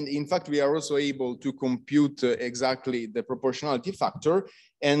 And in fact, we are also able to compute exactly the proportionality factor.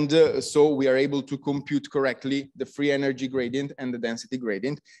 And so we are able to compute correctly the free energy gradient and the density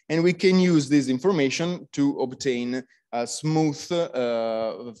gradient. And we can use this information to obtain a smooth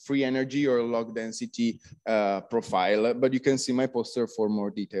free energy or log density profile. But you can see my poster for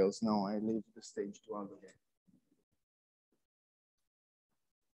more details. Now I leave the stage to Aldo.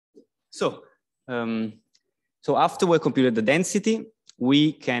 So after we computed the density,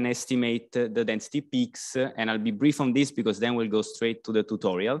 we can estimate the density peaks, and I'll be brief on this because then we'll go straight to the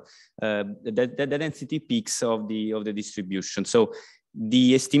tutorial, the density peaks of the distribution. So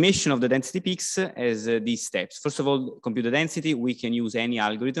the estimation of the density peaks has these steps. First of all, compute the density. We can use any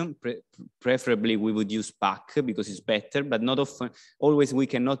algorithm. Preferably, we would use PAC because it's better, but not often. Always, we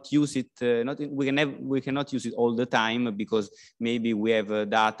cannot use it. We cannot use it all the time because maybe we have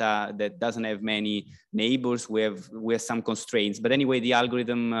data that doesn't have many neighbors. We have some constraints. But anyway, the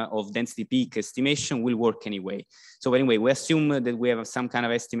algorithm of density peak estimation will work anyway. So anyway, we assume that we have some kind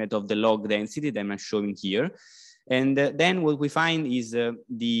of estimate of the log density that I'm showing here. And then what we find is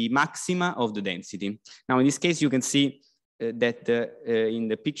the maxima of the density. Now, in this case, you can see that in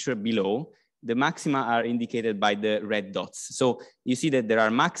the picture below, the maxima are indicated by the red dots. So you see that there are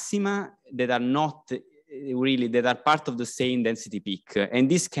maxima that are not really, that are part of the same density peak.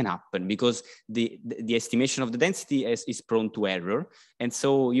 And this can happen because the estimation of the density is prone to error. And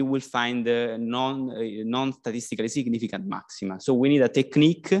so you will find non-statistically significant maxima. So we need a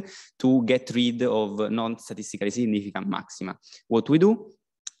technique to get rid of non-statistically significant maxima. What we do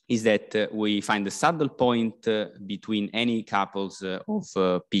is that we find the saddle point between any couples of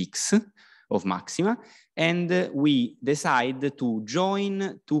peaks of maxima, and we decide to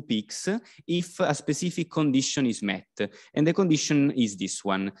join two peaks if a specific condition is met. And the condition is this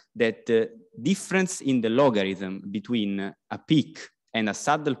one, that the difference in the logarithm between a peak and a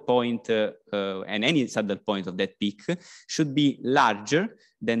saddle point and any saddle point of that peak should be larger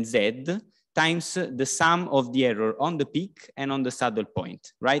than Z times the sum of the error on the peak and on the saddle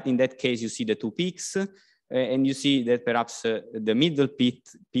point, right? In that case, you see the two peaks, and you see that perhaps the middle peak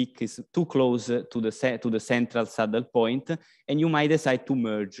is too close to the central saddle point, and you might decide to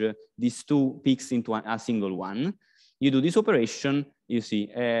merge these two peaks into a single one. You do this operation, you see,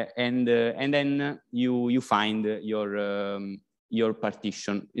 and then you find your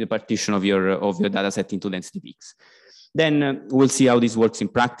partition, the partition of your data set into density peaks. Then we'll see how this works in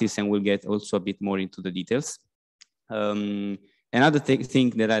practice, and we'll get also a bit more into the details. Another thing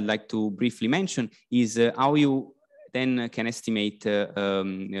that I'd like to briefly mention is how you then can estimate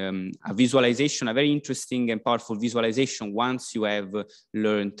a visualization, a very interesting and powerful visualization once you have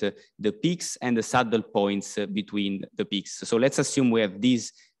learned the peaks and the saddle points between the peaks. So let's assume we have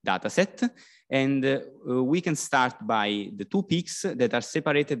this data set, and we can start by the two peaks that are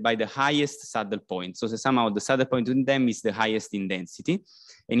separated by the highest saddle point. So somehow the saddle point in them is the highest in density.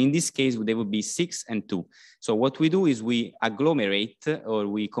 And in this case, they would be 6 and 2. So what we do is we agglomerate, or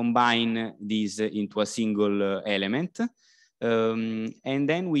we combine these into a single element. And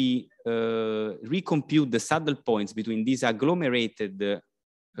then we recompute the saddle points between this agglomerated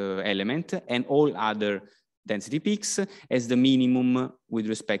element and all other density peaks as the minimum with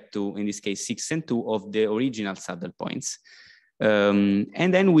respect to, in this case, 6 and 2 of the original saddle points.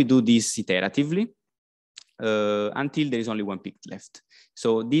 And then we do this iteratively until there is only one peak left.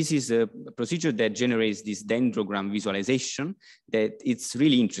 So this is a procedure that generates this dendrogram visualization that it's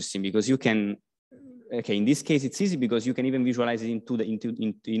really interesting because you can, okay, in this case, it's easy because you can even visualize it in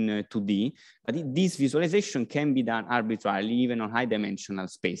 2D, but this visualization can be done arbitrarily, even on high dimensional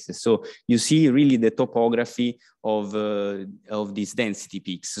spaces. So you see really the topography of these density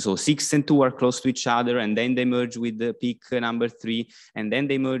peaks. So 6 and 2 are close to each other, and then they merge with the peak number 3, and then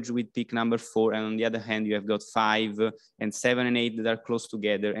they merge with peak number 4. And on the other hand, you have got 5 and 7 and 8 that are close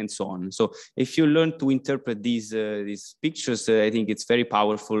together, and so on. So if you learn to interpret these pictures, I think it's very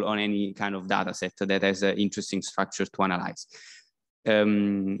powerful on any kind of data set that has an interesting structure to analyze.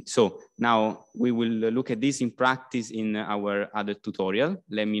 So now we will look at this in practice in our other tutorial.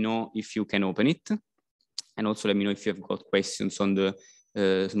 Let me know if you can open it. And also let me know if you have got questions on the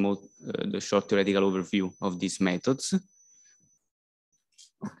short theoretical overview of these methods.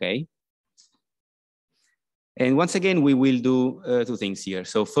 Okay. And once again, we will do 2 things here.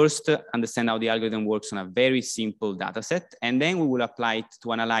 So first, understand how the algorithm works on a very simple data set, and then we will apply it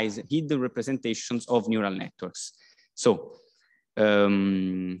to analyze hidden representations of neural networks. So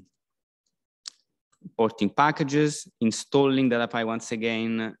importing packages, installing DADApy once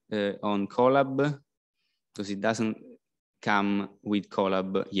again on Colab, because it doesn't come with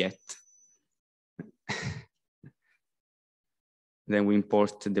Colab yet. Then we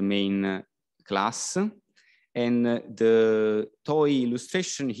import the main class. And the toy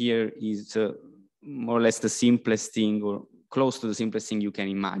illustration here is more or less the simplest thing, or close to the simplest thing you can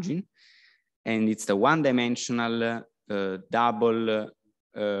imagine. And it's the one-dimensional double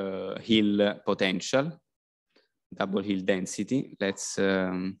hill potential, double hill density. Let's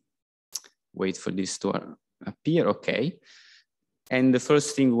wait for this to appear. Okay. And the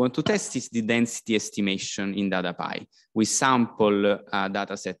first thing we want to test is the density estimation in DADApy. We sample a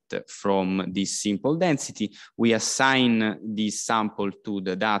data set from this simple density. We assign this sample to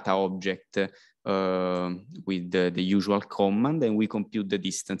the data object with the usual command, and we compute the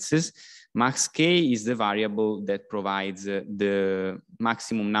distances. Max k is the variable that provides the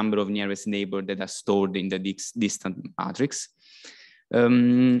maximum number of nearest neighbors that are stored in the distant matrix.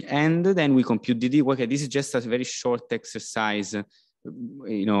 And then we compute the D. Okay, this is just a very short exercise,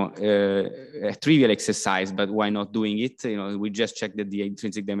 you know, a trivial exercise, but why not doing it? You know, we just check that the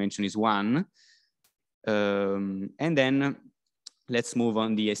intrinsic dimension is 1. And then let's move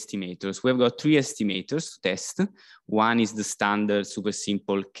on the estimators. We've got 3 estimators to test. One is the standard super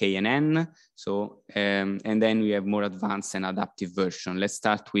simple KNN. So, and then we have more advanced and adaptive version. Let's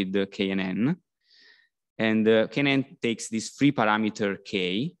start with the KNN. And KNN takes this 3 parameter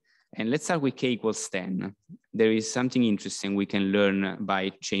K, and let's start with K equals 10. There is something interesting we can learn by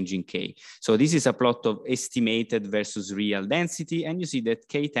changing K. So this is a plot of estimated versus real density, and you see that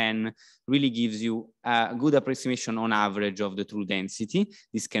K10 really gives you a good approximation on average of the true density.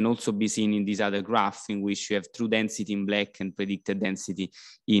 This can also be seen in this other graph in which you have true density in black and predicted density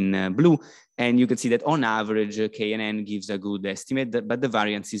in blue. And you can see that on average, KNN gives a good estimate, but the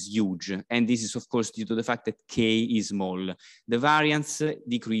variance is huge. And this is, of course, due to the fact that K is small. The variance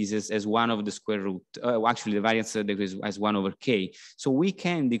decreases as 1 over the square root. Actually, the variance decreases as 1 over K. So we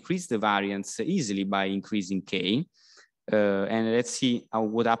can decrease the variance easily by increasing K. And let's see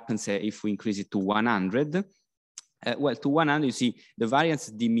what happens if we increase it to 100. Well, to 100, you see the variance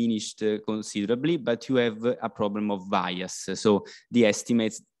diminished considerably, but you have a problem of bias. So the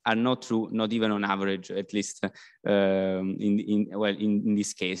estimates are not true, not even on average, at least in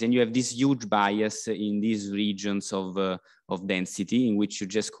this case. And you have this huge bias in these regions of density in which you're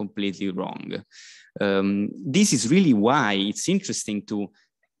just completely wrong. This is really why it's interesting to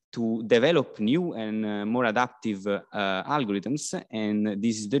develop new and more adaptive algorithms, and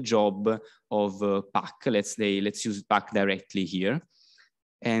this is the job of PAC. Let's use PAC directly here.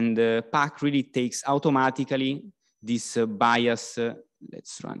 And PAC really takes automatically this bias.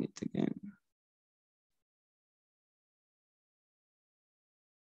 Let's run it again.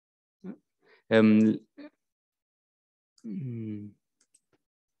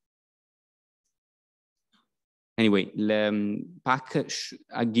 Anyway, PAC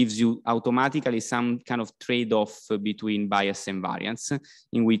gives you automatically some kind of trade-off between bias and variance,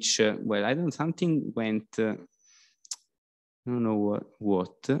 in which, well, I don't know, something went, I don't know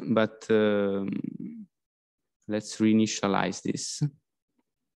what, but let's reinitialize this.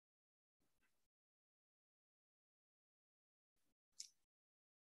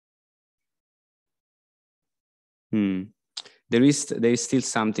 There is still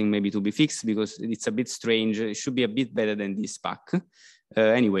something maybe to be fixed because it's a bit strange. It should be a bit better than this pack.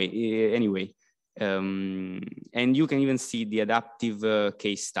 Anyway, and you can even see the adaptive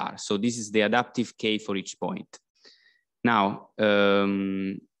K star. So this is the adaptive K for each point. Now,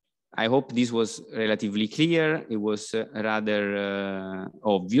 I hope this was relatively clear. It was rather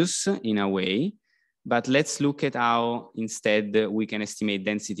obvious in a way, but let's look at how instead we can estimate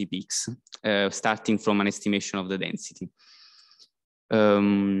density peaks, starting from an estimation of the density.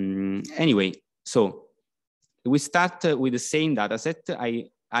 Anyway, so we start with the same data set.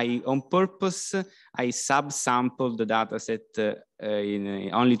 I on purpose, I subsampled the data set in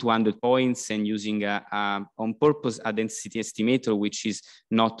only 200 points and using on purpose a density estimator, which is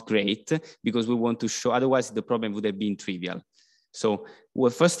not great because we want to show, otherwise the problem would have been trivial. So the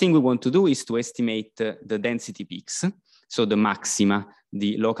first thing we want to do is to estimate the density peaks. So the maxima,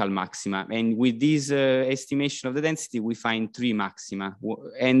 the local maxima. And with this estimation of the density, we find 3 maxima.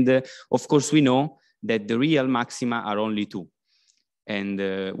 And of course, we know that the real maxima are only 2. And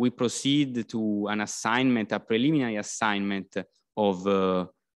we proceed to an assignment, a preliminary assignment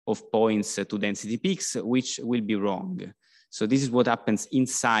of points to density peaks, which will be wrong. So this is what happens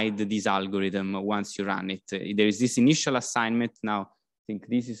inside this algorithm once you run it. There is this initial assignment. Now, I think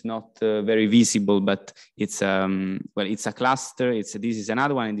this is not very visible, but it's well, it's a cluster. This is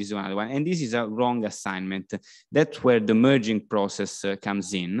another one, and this is another one, and this is a wrong assignment. That's where the merging process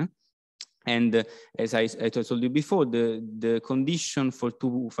comes in. And as I told you before, the condition for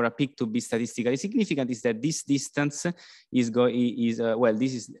a peak to be statistically significant is that this distance well,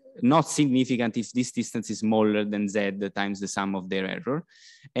 this is not significant if this distance is smaller than z times the sum of their error.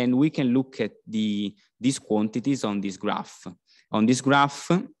 And we can look at these quantities on this graph. On this graph,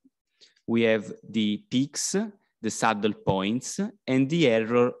 we have the peaks, the saddle points, and the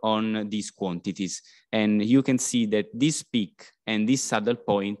error on these quantities. And you can see that this peak and this saddle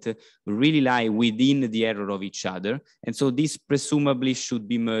point really lie within the error of each other. And so this presumably should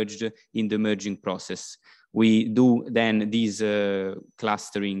be merged in the merging process. We do then this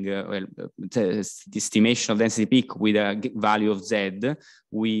clustering, the estimation of density peak with a value of z.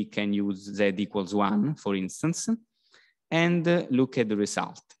 We can use z equals 1, for instance, and look at the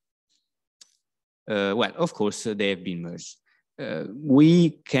result. Well, of course, they have been merged.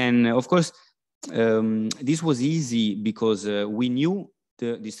 We can, of course, this was easy because we knew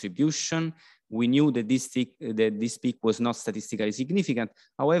the distribution. We knew that this peak was not statistically significant.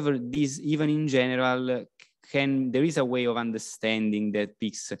 However, this, even in general, there is a way of understanding that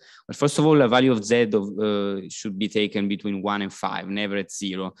peaks. Well, first of all, a value of z should be taken between 1 and 5, never at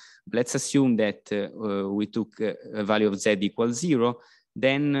 0. Let's assume that we took a value of z equals 0.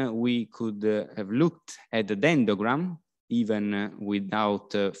 Then we could have looked at the dendrogram, even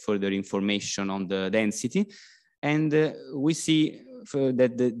without further information on the density. And we see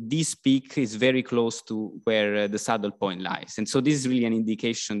that this peak is very close to where the saddle point lies. And so this is really an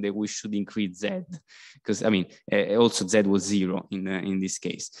indication that we should increase z, because I mean, also z was 0 in this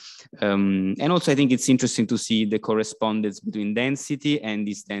case. And also I think it's interesting to see the correspondence between density and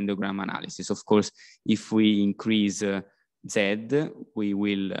this dendrogram analysis. Of course, if we increase z, we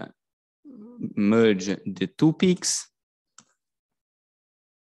will merge the 2 peaks,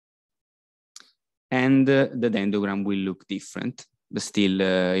 and the dendrogram will look different, but still,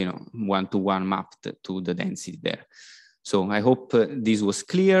 you know, 1-to-1 mapped to the density there. So I hope this was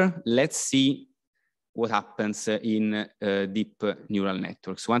clear. Let's see what happens in deep neural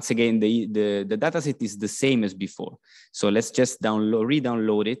networks. Once again, the dataset is the same as before. So let's just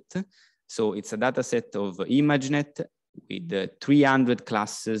re-download it. So it's a dataset of ImageNet with 300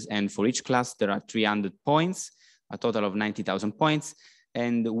 classes, and for each class there are 300 points, a total of 90,000 points.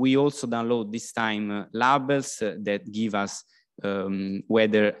 And we also download this time labels that give us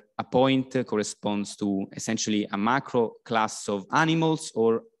whether a point corresponds to essentially a macro class of animals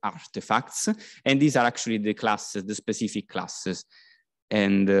or artifacts. And these are actually the classes, the specific classes.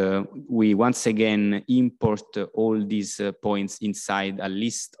 And we once again import all these points inside a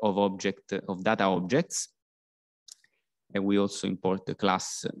list of data objects. And we also import the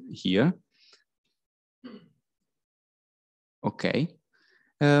class here. Okay.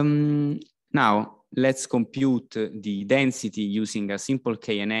 Now let's compute the density using a simple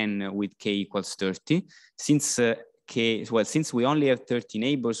KNN with k equals 30. Since since we only have 30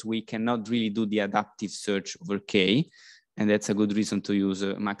 neighbors, we cannot really do the adaptive search over k, and that's a good reason to use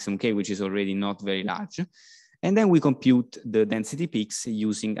maximum k, which is already not very large. And then we compute the density peaks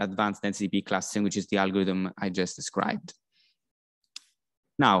using advanced density peak clustering, which is the algorithm I just described.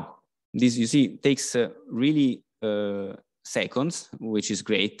 Now, this, you see, takes really seconds, which is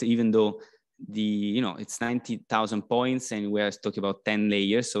great, even though it's 90,000 points, and we're talking about 10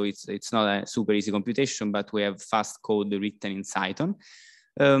 layers, so it's not a super easy computation, but we have fast code written in Python.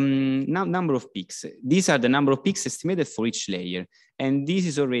 Now, number of peaks. These are the number of peaks estimated for each layer. And this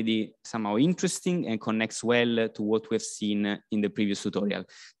is already somehow interesting and connects well to what we've seen in the previous tutorial.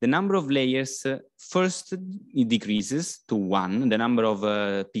 The number of layers, first it decreases to 1, the number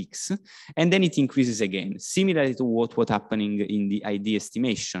of peaks, and then it increases again, similarly to what happening in the ID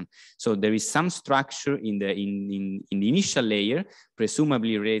estimation. So there is some structure in the initial layer,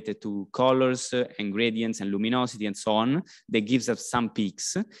 presumably related to colors and gradients and luminosity and so on, that gives us some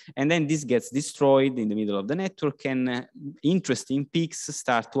peaks. And then this gets destroyed in the middle of the network, and interesting peaks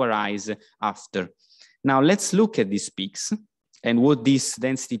start to arise after. Now let's look at these peaks and what these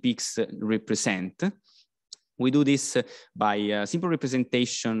density peaks represent. We do this by a simple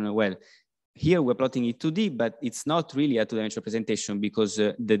representation. Well, here we're plotting it 2D, but it's not really a two-dimensional representation because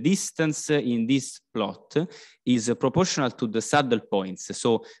the distance in this plot is proportional to the saddle points.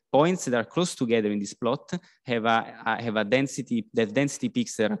 So points that are close together in this plot have a density, that density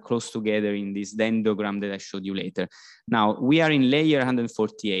peaks that are close together in this dendrogram that I showed you later. Now we are in layer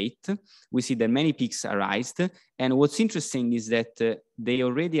 148. We see that many peaks arise, and what's interesting is that they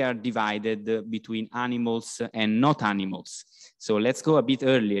already are divided between animals and not animals. So let's go a bit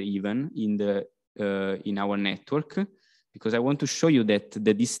earlier even in our network, because I want to show you that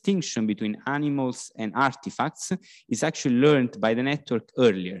the distinction between animals and artifacts is actually learned by the network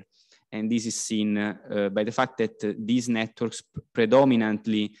earlier. And this is seen by the fact that these networks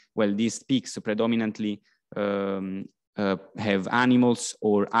predominantly, well, these peaks predominantly have animals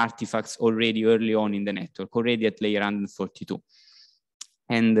or artifacts already early on in the network, already at layer 142.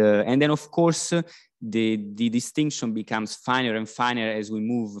 And then, of course, the distinction becomes finer and finer as we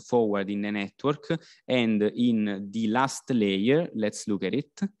move forward in the network. And in the last layer, let's look at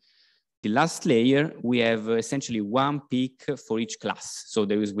it. The last layer, we have essentially one peak for each class. So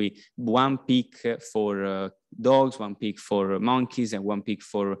there will be one peak for dogs, one peak for monkeys, and one peak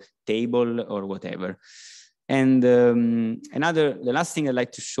for table or whatever. And the last thing I'd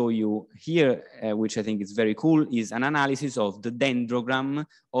like to show you here, which I think is very cool, is an analysis of the dendrogram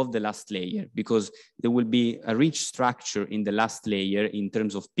of the last layer, because there will be a rich structure in the last layer in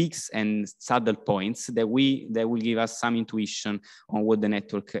terms of peaks and saddle points that will give us some intuition on what the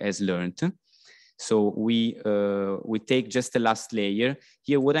network has learned. So we take just the last layer.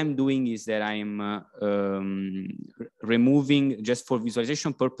 Here, what I'm doing is that I'm removing, just for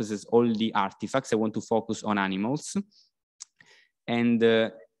visualization purposes, all the artifacts. I want to focus on animals. And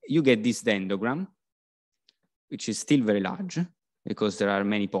you get this dendrogram, which is still very large because there are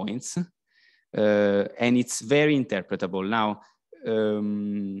many points. And it's very interpretable. Now,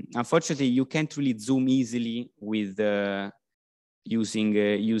 unfortunately, you can't really zoom easily with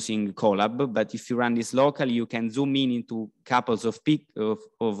using Colab, but if you run this locally, you can zoom in into couples of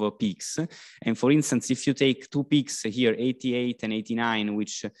peaks. And for instance, if you take two peaks here, 88 and 89,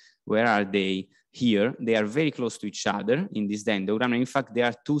 where are they? Here, they are very close to each other in this dendrogram. In fact, there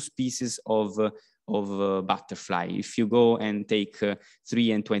are two species of butterfly. If you go and take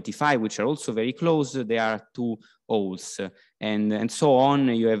 3 and 25, which are also very close, there are two owls, and so on.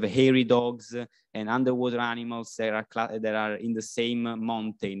 You have hairy dogs and underwater animals that are in the same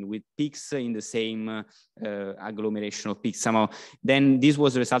mountain with peaks in the same agglomeration of peaks somehow. Then this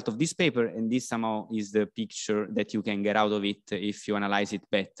was the result of this paper, and this somehow is the picture that you can get out of it if you analyze it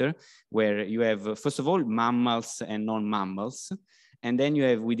better, where you have, first of all, mammals and non-mammals. And then you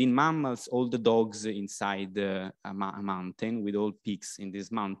have within mammals, all the dogs inside a mountain with all peaks in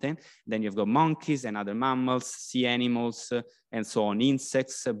this mountain. Then you've got monkeys and other mammals, sea animals, and so on,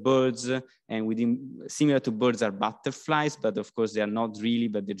 insects, birds, and within, similar to birds are butterflies, but of course they are not really,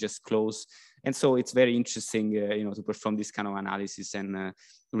 but they're just close. And so it's very interesting, to perform this kind of analysis, and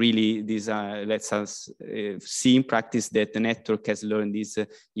really this lets us see in practice that the network has learned this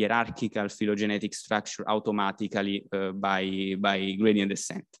hierarchical phylogenetic structure automatically by gradient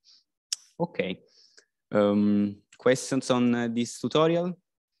descent. Okay, questions on this tutorial?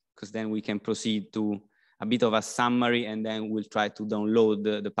 Because then we can proceed to a bit of a summary, and then we'll try to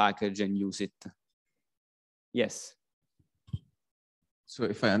download the package and use it. Yes. So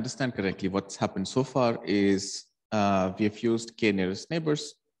if I understand correctly, what's happened so far is we have used k nearest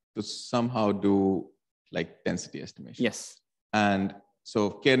neighbors to somehow do like density estimation. Yes. And so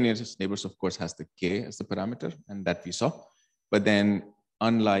k nearest neighbors, of course, has the k as the parameter, and that we saw. But then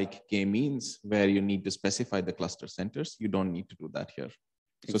unlike k means, where you need to specify the cluster centers, you don't need to do that here.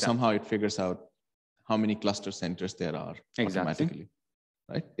 So somehow it figures out how many cluster centers there are automatically,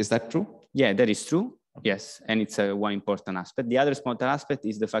 right? Is that true? Yeah, that is true. Yes, and it's one important aspect. The other important aspect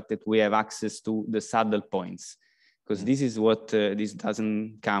is the fact that we have access to the saddle points, because this is what this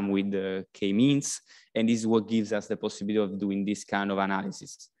doesn't come with the k-means, and this is what gives us the possibility of doing this kind of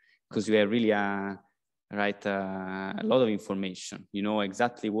analysis, because we have really a lot of information. You know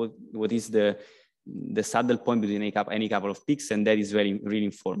exactly what is the saddle point between any couple of peaks, and that is really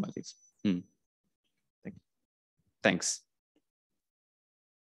informative. Thanks.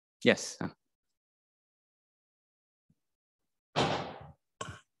 Yes.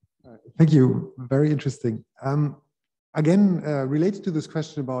 Thank you. Very interesting. Again, related to this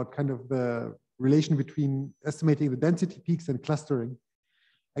question about kind of the relation between estimating the density peaks and clustering.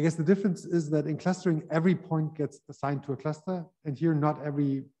 I guess the difference is that in clustering, every point gets assigned to a cluster, and here not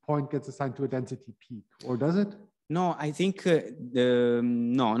every point gets assigned to a density peak, or does it? No, I think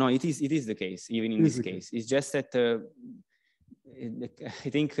no, it is the case, even in this case. It's just that I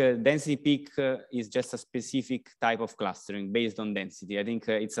think density peak is just a specific type of clustering based on density. I think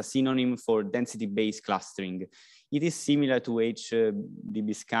it's a synonym for density-based clustering. It is similar to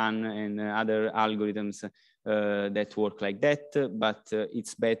HDB-scan and other algorithms that work like that, but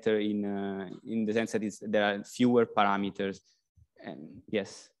it's better in the sense that there are fewer parameters. And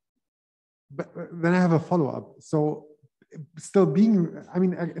yes. But then I have a follow-up. So still being, I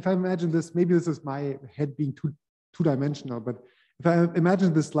mean, if I imagine this, maybe this is my head being two-dimensional, but if I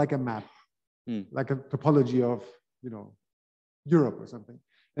imagine this like a map, like a topology of, Europe or something,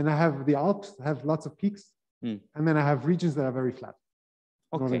 and I have the Alps have lots of peaks, and then I have regions that are very flat,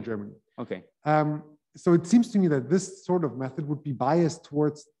 northern Germany. Okay. So it seems to me that this sort of method would be biased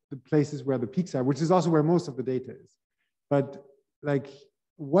towards the places where the peaks are, which is also where most of the data is. But like,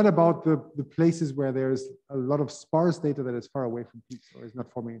 what about the places where there's a lot of sparse data that is far away from peaks or is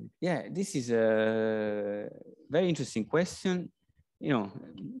not forming any? Yeah, this is a very interesting question.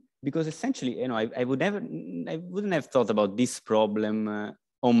 Because essentially, I wouldn't have thought about this problem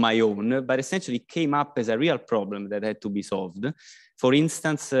on my own, but essentially it came up as a real problem that had to be solved. For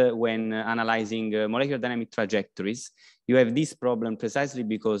instance, when analyzing molecular dynamic trajectories, you have this problem precisely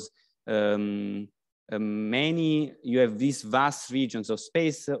because you have these vast regions of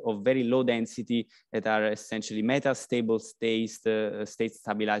space of very low density that are essentially metastable states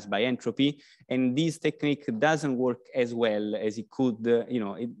stabilized by entropy. And this technique doesn't work as well as it could,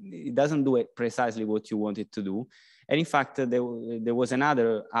 it doesn't do precisely what you want it to do. And in fact, there was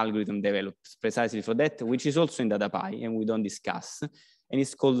another algorithm developed precisely for that, which is also in DADApy and we don't discuss. And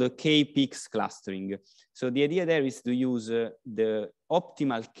it's called the K-peaks clustering. So the idea there is to use the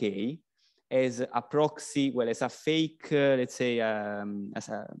optimal K as a proxy, well, as a fake, let's say, as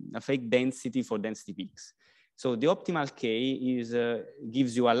a fake density for density peaks. So the optimal K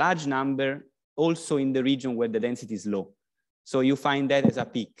gives you a large number also in the region where the density is low. So you find that as a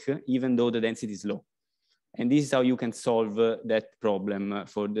peak, even though the density is low. And this is how you can solve that problem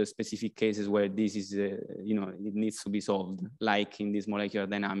for the specific cases where this is, it needs to be solved, like in this molecular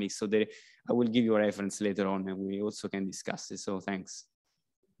dynamics. So I will give you a reference later on and we also can discuss it. So thanks.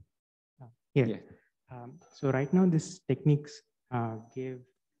 Yeah. So right now, this techniques give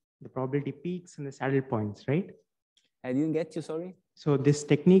the probability peaks and the saddle points, right? I didn't get you, sorry. So this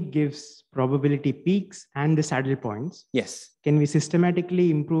technique gives probability peaks and the saddle points. Yes. Can we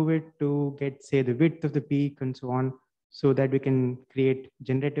systematically improve it to get, say, the width of the peak and so on, so that we can create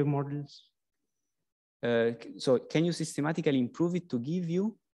generative models? So can you systematically improve it to give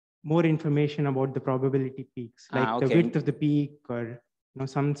you more information about the probability peaks, like the width of the peak, or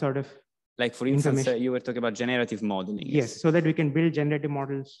some sort of, like for instance, you were talking about generative modeling. Yes, so that we can build generative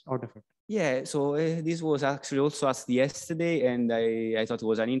models out of it. Yeah, so this was actually also asked yesterday, and I thought it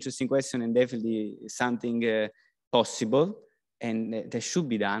was an interesting question and definitely something possible, and that should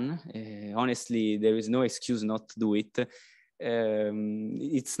be done. Honestly, there is no excuse not to do it.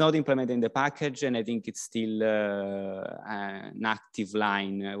 It's not implemented in the package, and I think it's still an active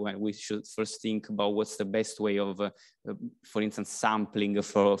line when we should first think about what's the best way of, for instance, sampling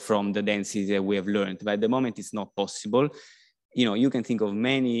from the density that we have learned. But at the moment, it's not possible. You can think of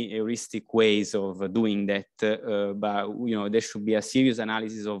many heuristic ways of doing that, but there should be a serious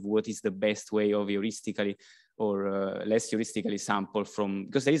analysis of what is the best way of heuristically or less heuristically sample from,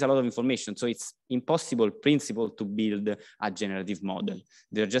 because there is a lot of information. So it's impossible principle to build a generative model.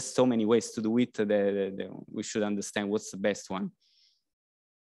 There are just so many ways to do it that we should understand what's the best one.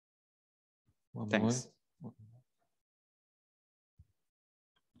 Thanks.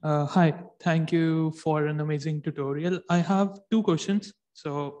 Hi, thank you for an amazing tutorial. I have two questions.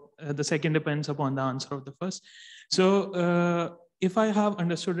 So the second depends upon the answer of the first. So if I have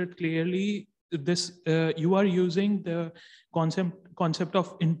understood it clearly, this you are using the concept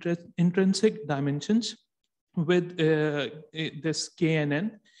of intrinsic dimensions with this K and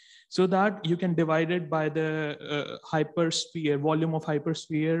N, so that you can divide it by the hypersphere, volume of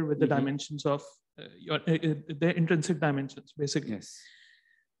hypersphere with the dimensions of the intrinsic dimensions, basically. Yes.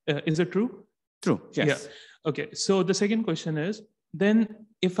 Is it true? True. Yes. Yeah. Okay. So the second question is, then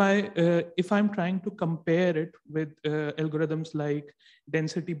if I'm trying to compare it with algorithms like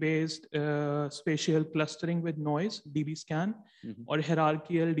density-based spatial clustering with noise DB-scan or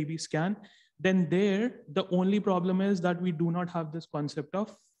hierarchical DB-scan, then there the only problem is that we do not have this concept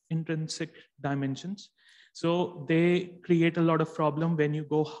of intrinsic dimensions. So they create a lot of problem when you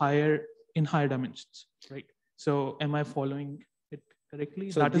go higher in higher dimensions, right? So am I following it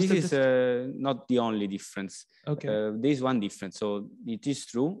correctly? So that this is not the only difference. Okay. There is one difference. So it is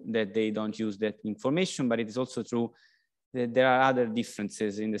true that they don't use that information, but it is also true that there are other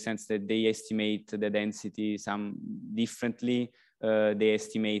differences in the sense that they estimate the density some differently. They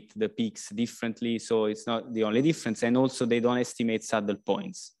estimate the peaks differently. So it's not the only difference. And also they don't estimate saddle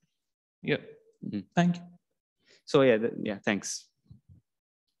points. Yeah. Thank you. So yeah, thanks.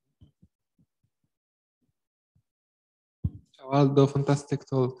 Aldo, fantastic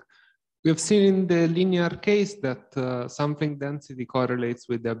talk. We have seen in the linear case that sampling density correlates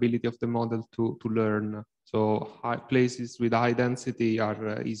with the ability of the model to learn. So places with high density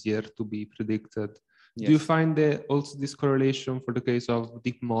are easier to be predicted. Yes. Do you find also this correlation for the case of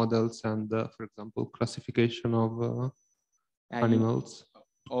deep models and, for example, classification of animals?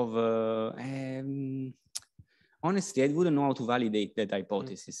 Honestly, I wouldn't know how to validate that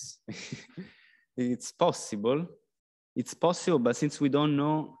hypothesis. It's possible. It's possible, but since we don't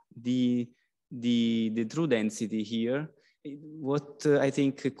know the true density here, what I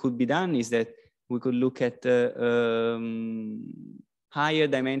think could be done is that we could look at higher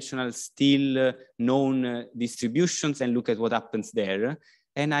dimensional still known distributions and look at what happens there.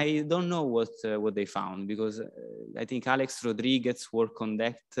 And I don't know what they found, because I think Alex Rodriguez worked on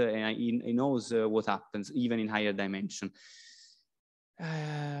that and he knows what happens even in higher dimension.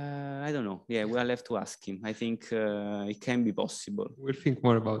 I don't know. Yeah, we'll have to ask him. I think it can be possible. We'll think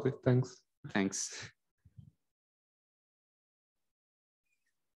more about it. Thanks. Thanks.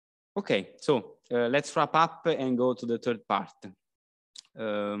 Okay, so let's wrap up and go to the third part.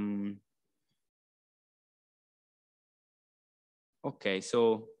 Okay,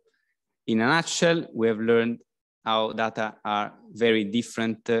 so in a nutshell, we have learned how data are very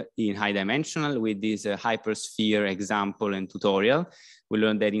different in high dimensional with this hypersphere example and tutorial. We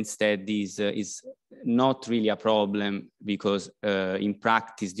learned that instead this is not really a problem because in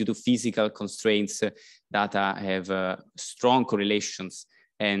practice, due to physical constraints, data have strong correlations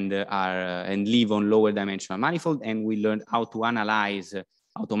and live on lower dimensional manifold. And we learned how to analyze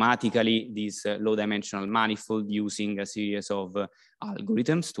automatically this low dimensional manifold using a series of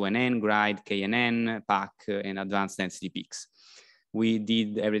algorithms, 2NN, GRIDE, KNN, PAC, and advanced density peaks. We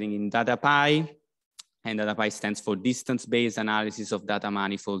did everything in DADApy, and DADApy stands for distance-based analysis of data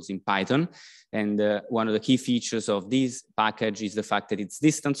manifolds in Python. And one of the key features of this package is the fact that it's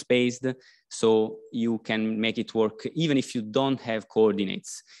distance-based, so you can make it work even if you don't have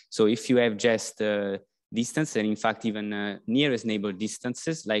coordinates. So if you have just distance, and in fact even nearest neighbor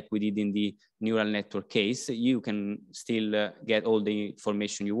distances, like we did in the neural network case, you can still get all the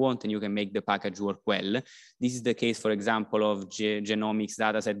information you want and you can make the package work well. This is the case, for example, of genomics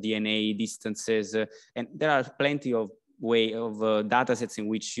dataset, DNA distances, and there are plenty of datasets in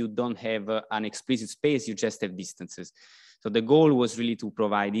which you don't have an explicit space, you just have distances. So the goal was really to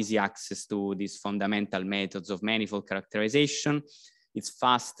provide easy access to these fundamental methods of manifold characterization. It's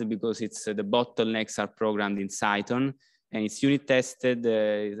fast because the bottlenecks are programmed in Cython, and it's unit tested.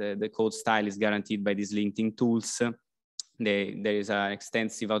 The code style is guaranteed by these linting tools. There is an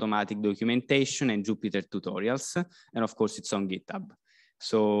extensive automatic documentation and Jupyter tutorials. And of course, it's on GitHub.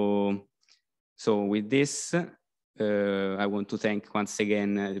 So with this, I want to thank once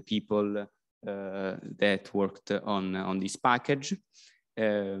again the people that worked on this package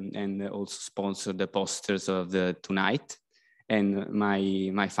and also sponsored the posters of tonight and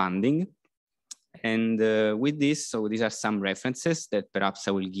my funding. And with this, so these are some references that perhaps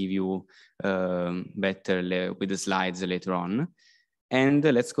I will give you better with the slides later on. And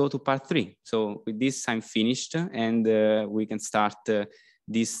let's go to part 3. So with this, I'm finished, and we can start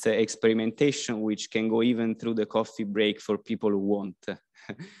this experimentation, which can go even through the coffee break for people who want,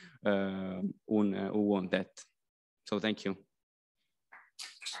 who want that. So thank you.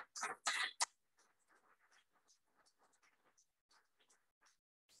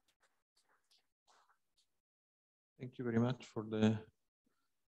 Thank you very much for the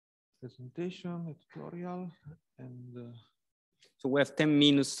presentation, a tutorial, and so we have 10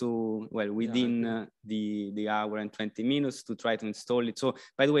 minutes to, well, within the hour and 20 minutes to try to install it. So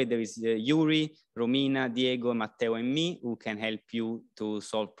by the way, there is Yuri, Romina, Diego, Matteo, and me who can help you to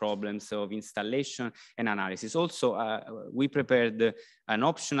solve problems of installation and analysis. Also, we prepared an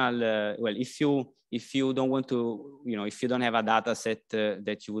optional, well, if you don't want to, if you don't have a data set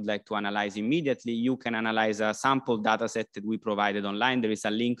that you would like to analyze immediately, you can analyze a sample data set that we provided online. There is a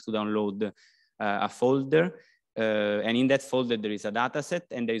link to download a folder. And in that folder, there is a data set,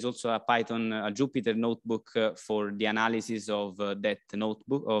 and there is also a Python, a Jupyter notebook for the analysis of that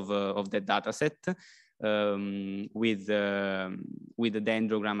notebook, of that data set with the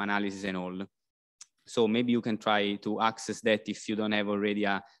dendrogram analysis and all. So maybe you can try to access that if you don't have already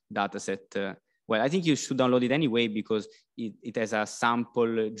a data set. Well, I think you should download it anyway because it has a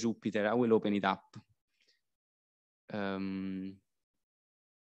sample Jupyter. I will open it up. I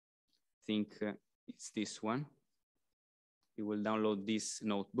think it's this one. You will download this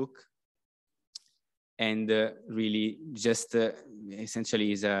notebook, and really just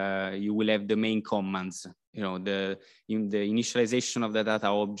essentially is you will have the main commands. The initialization of the data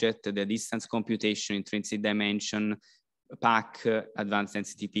object, the distance computation, intrinsic dimension, pack, advanced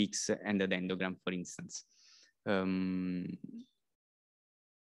density peaks, and the dendrogram, for instance.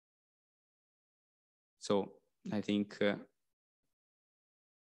 So I think.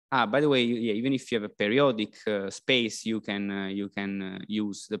 By the way, yeah, even if you have a periodic space, you can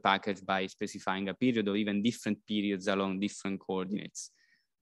use the package by specifying a period or even different periods along different coordinates.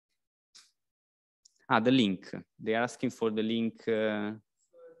 The link. They are asking for the link.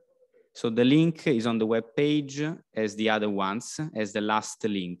 So the link is on the web page as the other ones, as the last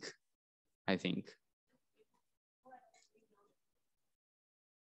link, I think.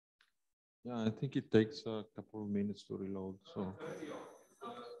 Yeah, I think it takes a couple of minutes to reload. So.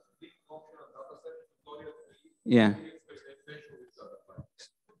 Yeah.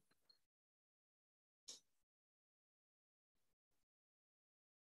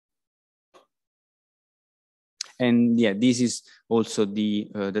 And yeah, this is also the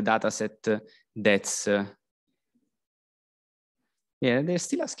data set that's, yeah, they're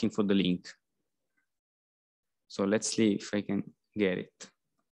still asking for the link. So let's see if I can get it.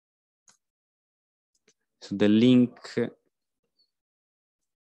 So the link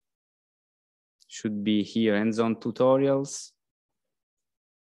should be here, hands-on tutorials.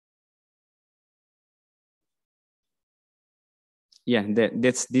 Yeah,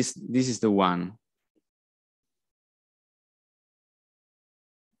 that's this is the one.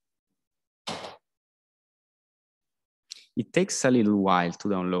 It takes a little while to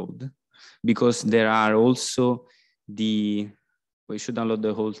download because there are also we should download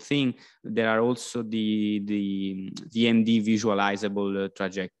the whole thing. There are also the MD visualizable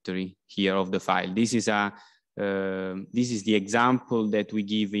trajectory here of the file. This is the example that we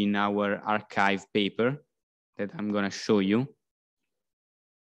give in our archive paper that I'm going to show you.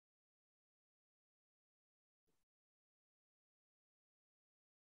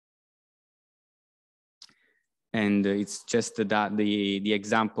 And it's just the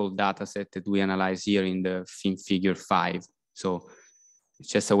example data set that we analyze here in the figure 5. So it's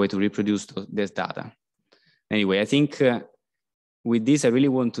just a way to reproduce this data. Anyway, I think with this, I really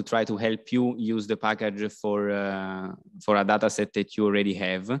want to try to help you use the package for a data set that you already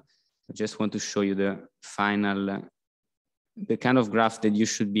have. I just want to show you the final, the kind of graph that you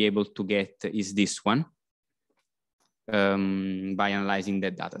should be able to get is this one by analyzing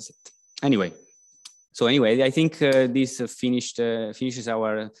that data set. Anyway, I think this finishes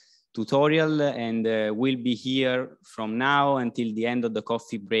our tutorial, and we'll be here from now until the end of the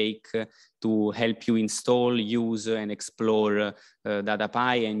coffee break to help you install, use, and explore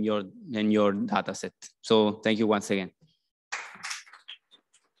DADApy and your data set. So thank you once again.